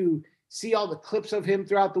to see all the clips of him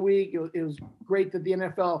throughout the week. It was great that the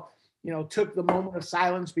NFL, took the moment of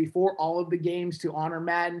silence before all of the games to honor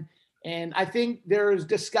Madden. And I think there's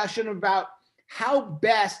discussion about how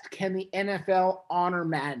best can the NFL honor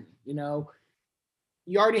Madden.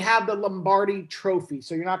 You already have the Lombardi Trophy,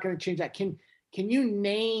 so you're not going to change that. Can you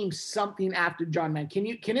name something after John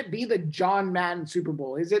Madden? Can it be the John Madden Super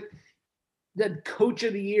Bowl? Is it the Coach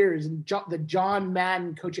of the Year? Is it the John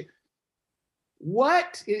Madden Coach?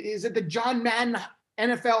 What is it? The John Madden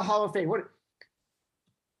NFL Hall of Fame?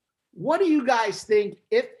 What do you guys think,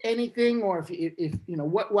 if anything, or if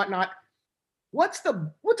whatnot? What's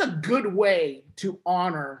a good way to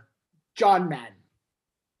honor John Madden?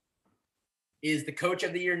 Is the Coach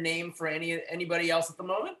of the Year named for anybody else at the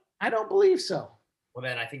moment? I don't believe so. Well,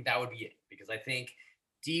 then I think that would be it, because I think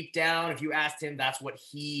deep down, if you asked him, that's what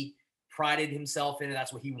he prided himself in, and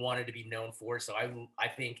that's what he wanted to be known for. So I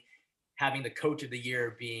think having the Coach of the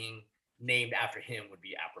Year being named after him would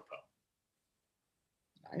be apropos.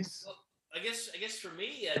 Nice. Well, I guess for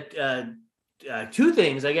me, two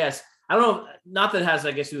things. I guess I don't know. Not that it has,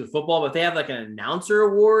 I guess, to do with football, but if they have like an announcer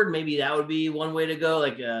award, maybe that would be one way to go.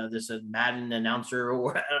 Like this Madden announcer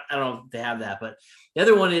award. I don't know if they have that, but the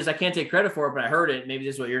other one is, I can't take credit for it, but I heard it. Maybe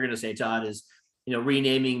this is what you're going to say, Todd, is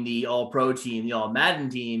renaming the All Pro team the All Madden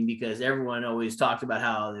team, because everyone always talked about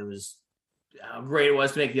how great it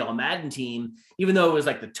was to make the All Madden team, even though it was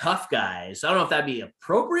like the tough guys. So I don't know if that'd be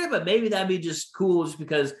appropriate, but maybe that'd be just cool, just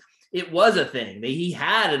because it was a thing that he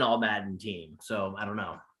had an All Madden team. So I don't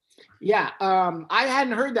know. Yeah, I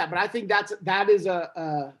hadn't heard that, but I think that is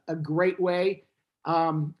a great way.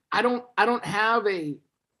 I don't have a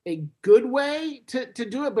good way to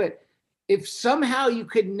do it, but if somehow you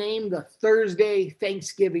could name the Thursday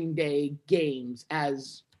Thanksgiving Day games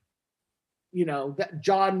as, that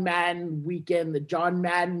John Madden weekend, the John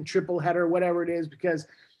Madden triple header, whatever it is, because,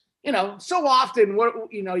 so often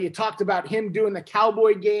you talked about him doing the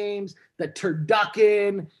Cowboy games, the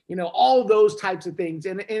turducken, all those types of things.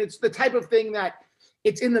 And it's the type of thing that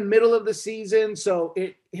it's in the middle of the season, so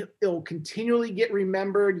it'll continually get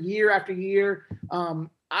remembered year after year.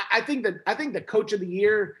 I think the Coach of the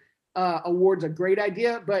Year award's a great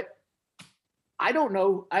idea, but I don't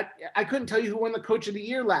know. I couldn't tell you who won the Coach of the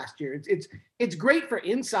Year last year. It's great for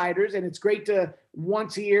insiders, and it's great to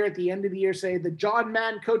once a year at the end of the year say the John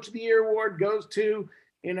Madden Coach of the Year award goes to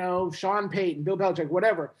Sean Payton, Bill Belichick,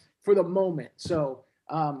 whatever, for the moment. So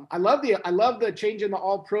I love the change in the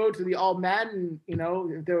All Pro to the All Madden.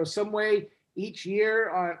 If there was some way each year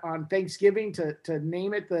on Thanksgiving to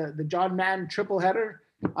name it the John Madden triple header,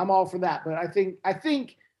 I'm all for that. But I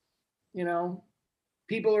think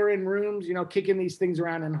people are in rooms, kicking these things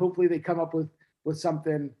around, and hopefully they come up with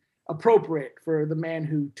something appropriate for the man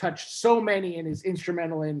who touched so many and is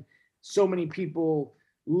instrumental in so many people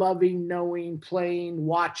loving, knowing, playing,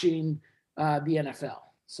 watching the NFL.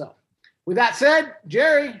 So with that said,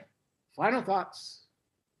 Jerry, final thoughts.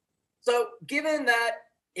 So given that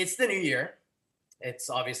it's the new year, it's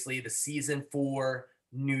obviously the season for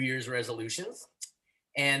New Year's resolutions.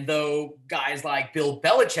 And though guys like Bill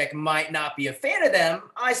Belichick might not be a fan of them,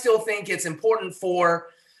 I still think it's important for,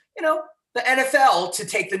 the NFL to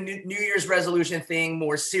take the New Year's resolution thing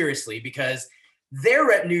more seriously, because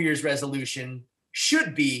their New Year's resolution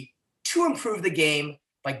should be to improve the game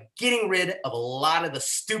by getting rid of a lot of the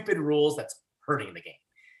stupid rules that's hurting the game.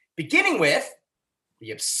 Beginning with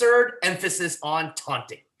the absurd emphasis on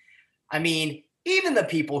taunting. I mean, even the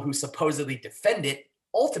people who supposedly defend it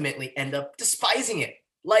ultimately end up despising it.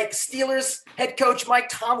 Like Steelers head coach Mike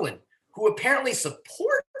Tomlin, who apparently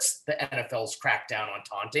supports the NFL's crackdown on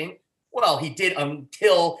taunting. Well, he did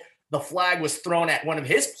until the flag was thrown at one of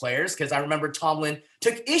his players, because I remember Tomlin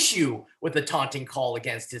took issue with the taunting call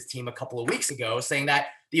against his team a couple of weeks ago, saying that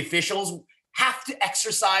the officials have to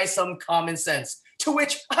exercise some common sense, to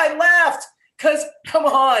which I laughed, because come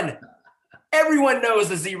on. Everyone knows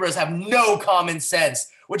the Zebras have no common sense,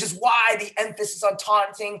 which is why the emphasis on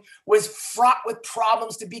taunting was fraught with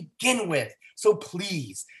problems to begin with. So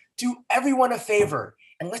please, do everyone a favor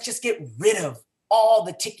and let's just get rid of all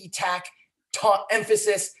the ticky-tack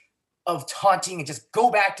emphasis of taunting and just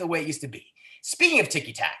go back to the way it used to be. Speaking of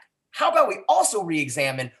ticky-tack, how about we also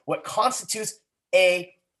re-examine what constitutes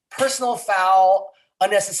a personal foul,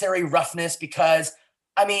 unnecessary roughness? Because,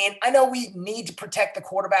 I mean, I know we need to protect the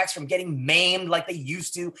quarterbacks from getting maimed like they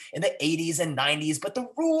used to in the 80s and 90s, but the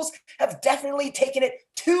rules have definitely taken it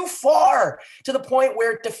too far to the point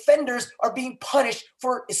where defenders are being punished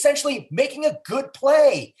for essentially making a good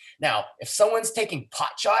play. Now, if someone's taking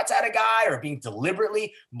pot shots at a guy or being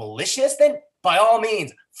deliberately malicious, then by all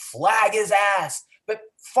means, flag his ass. But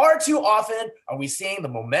far too often are we seeing the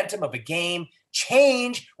momentum of a game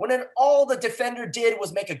change when all the defender did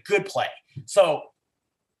was make a good play. So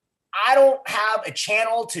I don't have a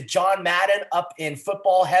channel to John Madden up in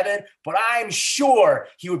football heaven, but I'm sure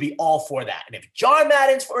he would be all for that. And if John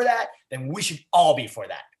Madden's for that, then we should all be for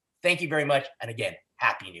that. Thank you very much. And again,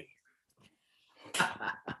 Happy New Year.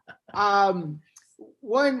 I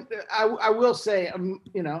will say,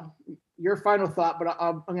 your final thought, but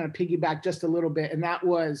I'm going to piggyback just a little bit. And that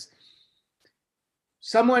was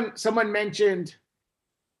someone mentioned,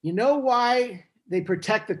 you know why they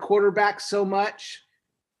protect the quarterback so much?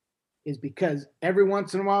 Is because every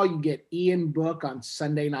once in a while you get Ian Book on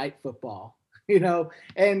Sunday Night Football,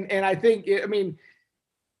 and I think, it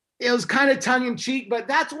was kind of tongue in cheek, but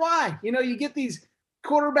that's why, you get these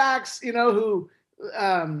quarterbacks, who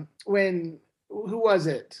was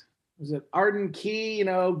it? Was it Arden Key,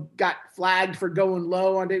 got flagged for going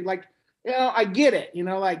low on day, I get it,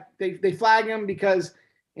 they flag him because,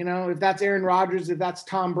 if that's Aaron Rodgers, if that's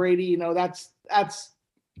Tom Brady,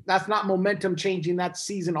 that's not momentum changing, that's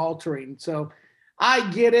season altering. So I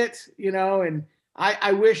get it, and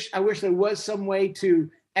I wish there was some way to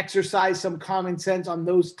exercise some common sense on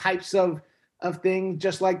those types of things.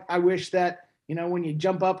 Just like I wish that, when you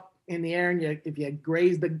jump up in the air and if you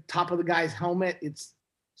graze the top of the guy's helmet, it's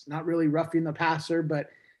not really roughing the passer, but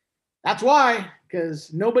that's why,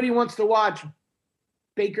 because nobody wants to watch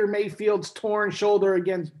Baker Mayfield's torn shoulder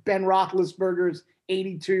against Ben Roethlisberger's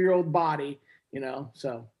 82-year-old body.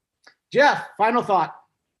 So Jeff, final thought.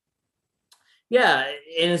 Yeah,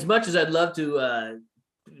 and as much as I'd love to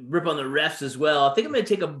rip on the refs as well, I think I'm going to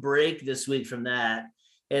take a break this week from that,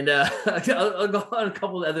 and I'll go on a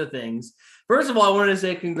couple of other things. First of all, I wanted to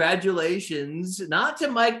say congratulations, not to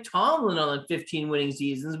Mike Tomlin on 15 winning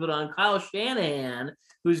seasons, but on Kyle Shanahan,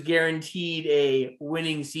 who's guaranteed a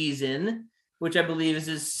winning season, which I believe is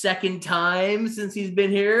his second time since he's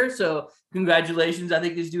been here. So congratulations, I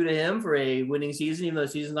think, is due to him for a winning season, even though the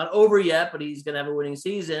season's not over yet, but he's going to have a winning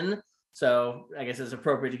season. So I guess it's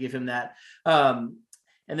appropriate to give him that.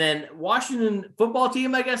 And then Washington football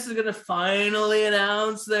team, I guess, is going to finally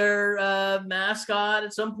announce their mascot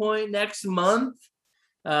at some point next month.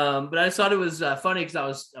 But I just thought it was funny because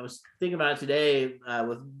I was thinking about it today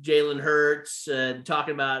with Jalen Hurts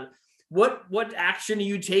talking about what action are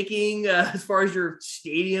you taking as far as your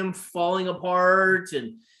stadium falling apart?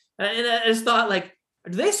 And I just thought,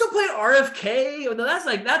 do they still play RFK? No,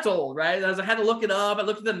 that's old, right? I had to look it up. I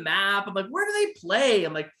looked at the map. I'm like, where do they play?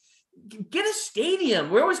 I'm like, get a stadium.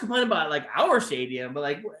 We're always complaining about our stadium, but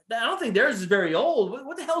I don't think theirs is very old.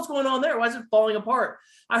 What the hell's going on there? Why is it falling apart?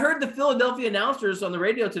 I heard the Philadelphia announcers on the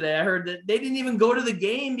radio today. I heard that they didn't even go to the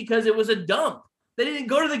game because it was a dump. They didn't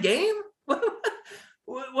go to the game?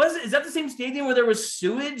 Is that the same stadium where there was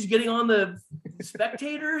sewage getting on the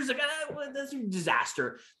spectators? That's a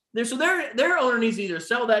disaster. So their owner needs to either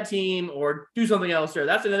sell that team or do something else there.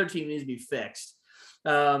 That's another team that needs to be fixed.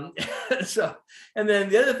 And then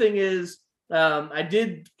the other thing is, I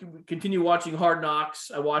did continue watching Hard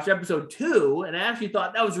Knocks. I watched episode 2, and I actually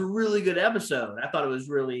thought that was a really good episode. I thought it was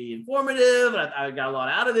really informative. I got a lot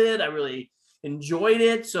out of it. I really enjoyed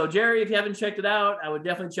it. So Jerry, if you haven't checked it out, I would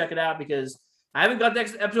definitely check it out because I haven't got to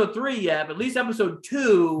episode 3 yet, but at least episode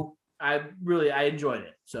 2, I enjoyed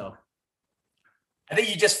it. So I think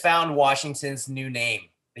you just found Washington's new name.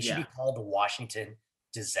 They should be called the Washington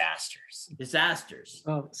Disasters.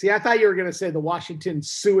 Oh, see, I thought you were going to say the Washington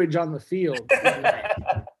sewage on the field.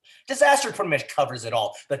 Disaster pretty much covers it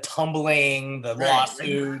all. The tumbling, the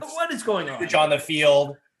lawsuits. What is going on? Sewage on the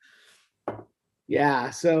field.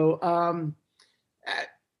 Yeah. So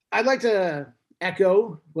I'd like to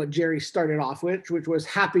echo what Jerry started off with, which was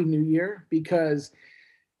Happy New Year, because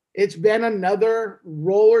it's been another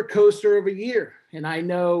roller coaster of a year. And I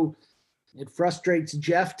know it frustrates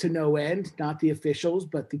Jeff to no end, not the officials,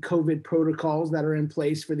 but the COVID protocols that are in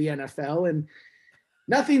place for the NFL. And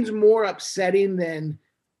nothing's more upsetting than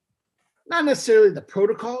not necessarily the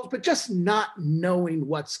protocols, but just not knowing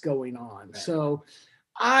what's going on. Right. So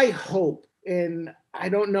I hope, and I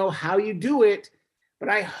don't know how you do it, but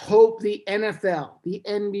I hope the NFL, the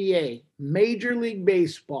NBA, Major League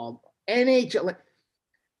Baseball, NHL,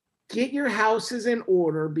 get your houses in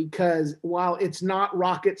order, because while it's not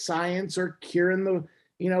rocket science or curing the,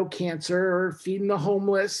 cancer or feeding the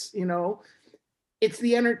homeless, it's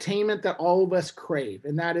the entertainment that all of us crave.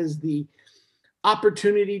 And that is the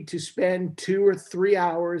opportunity to spend 2 or 3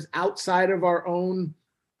 hours outside of our own,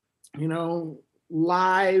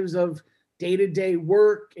 lives of day-to-day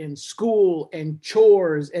work and school and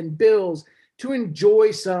chores and bills, to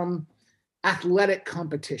enjoy some athletic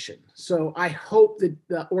competition. So I hope that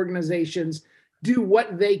the organizations do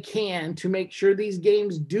what they can to make sure these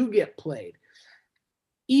games do get played,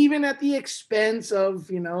 even at the expense of,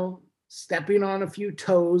 stepping on a few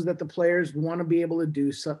toes that the players want to be able to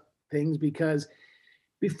do some things, because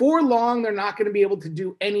before long, they're not going to be able to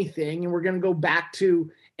do anything. And we're going to go back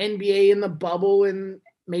to NBA in the bubble, and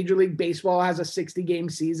Major League Baseball has a 60-game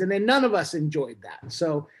season, and none of us enjoyed that.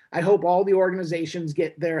 So I hope all the organizations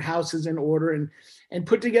get their houses in order and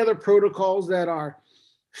put together protocols that are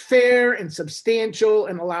fair and substantial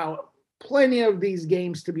and allow plenty of these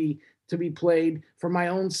games to be played for my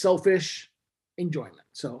own selfish enjoyment.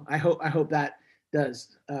 So I hope that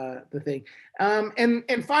does the thing.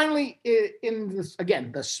 And finally, in this,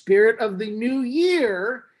 again, the spirit of the new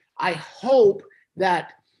year, I hope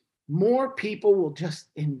that more people will just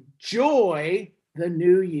enjoy the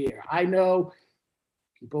new year. I know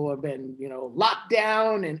people have been, locked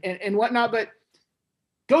down and whatnot, but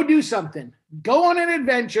go do something. Go on an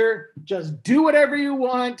adventure. Just do whatever you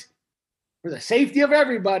want for the safety of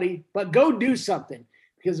everybody, but go do something.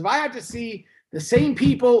 Because if I have to see the same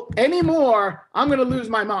people anymore, I'm going to lose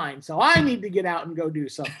my mind. So I need to get out and go do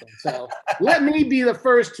something. So let me be the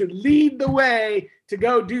first to lead the way to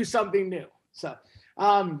go do something new. So,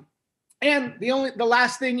 and the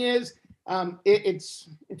last thing is, it's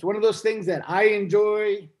one of those things that I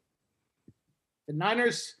enjoy. The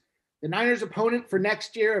Niners opponent for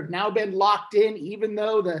next year have now been locked in, even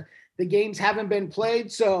though the games haven't been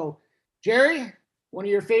played. So, Jerry, one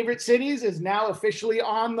of your favorite cities is now officially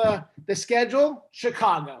on the schedule,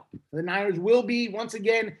 Chicago. The Niners will be once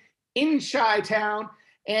again in Chi-Town,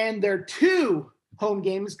 and they're 2 home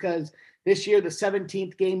games, because this year the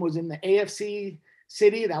 17th game was in the AFC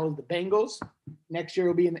city. That was the Bengals. Next year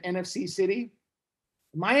will be in the NFC city.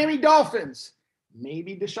 Miami Dolphins,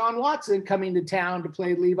 maybe Deshaun Watson coming to town to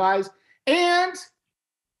play Levi's, and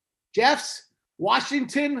Jeff's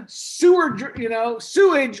Washington sewage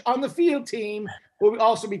on the field team will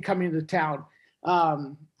also be coming to town.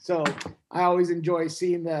 So I always enjoy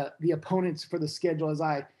seeing the opponents for the schedule, as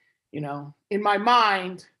I, in my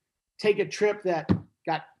mind, take a trip that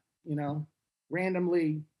got,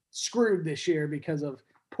 randomly screwed this year because of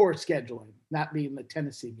poor scheduling, not being the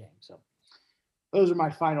Tennessee game. So those are my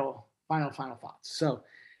final thoughts. So,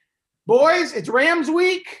 boys, it's Rams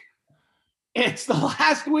week. It's the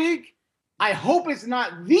last week. I hope it's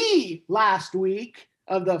not the last week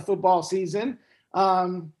of the football season.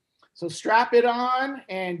 So strap it on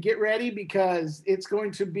and get ready, because it's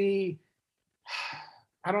going to be,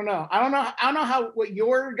 I don't know what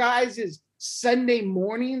your guys' Sunday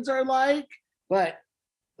mornings are like, but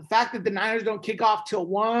the fact that the Niners don't kick off till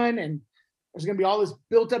 1, and there's going to be all this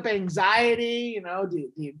built up anxiety, do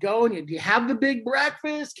you go and do you have the big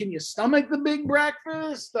breakfast? Can you stomach the big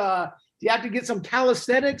breakfast? Do you have to get some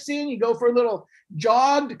calisthenics in? You go for a little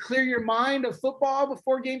jog to clear your mind of football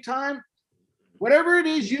before game time? Whatever it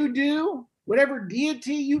is you do, whatever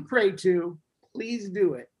deity you pray to, please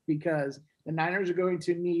do it, because the Niners are going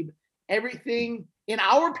to need everything in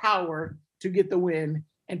our power to get the win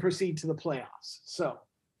and proceed to the playoffs. So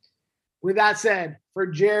with that said, for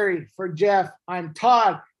Jerry, for Jeff, I'm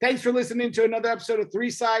Todd. Thanks for listening to another episode of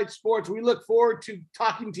Three Side Sports. We look forward to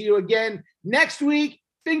talking to you again next week.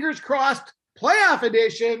 Fingers crossed, playoff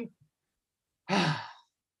edition.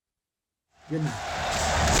 Good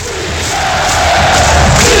night.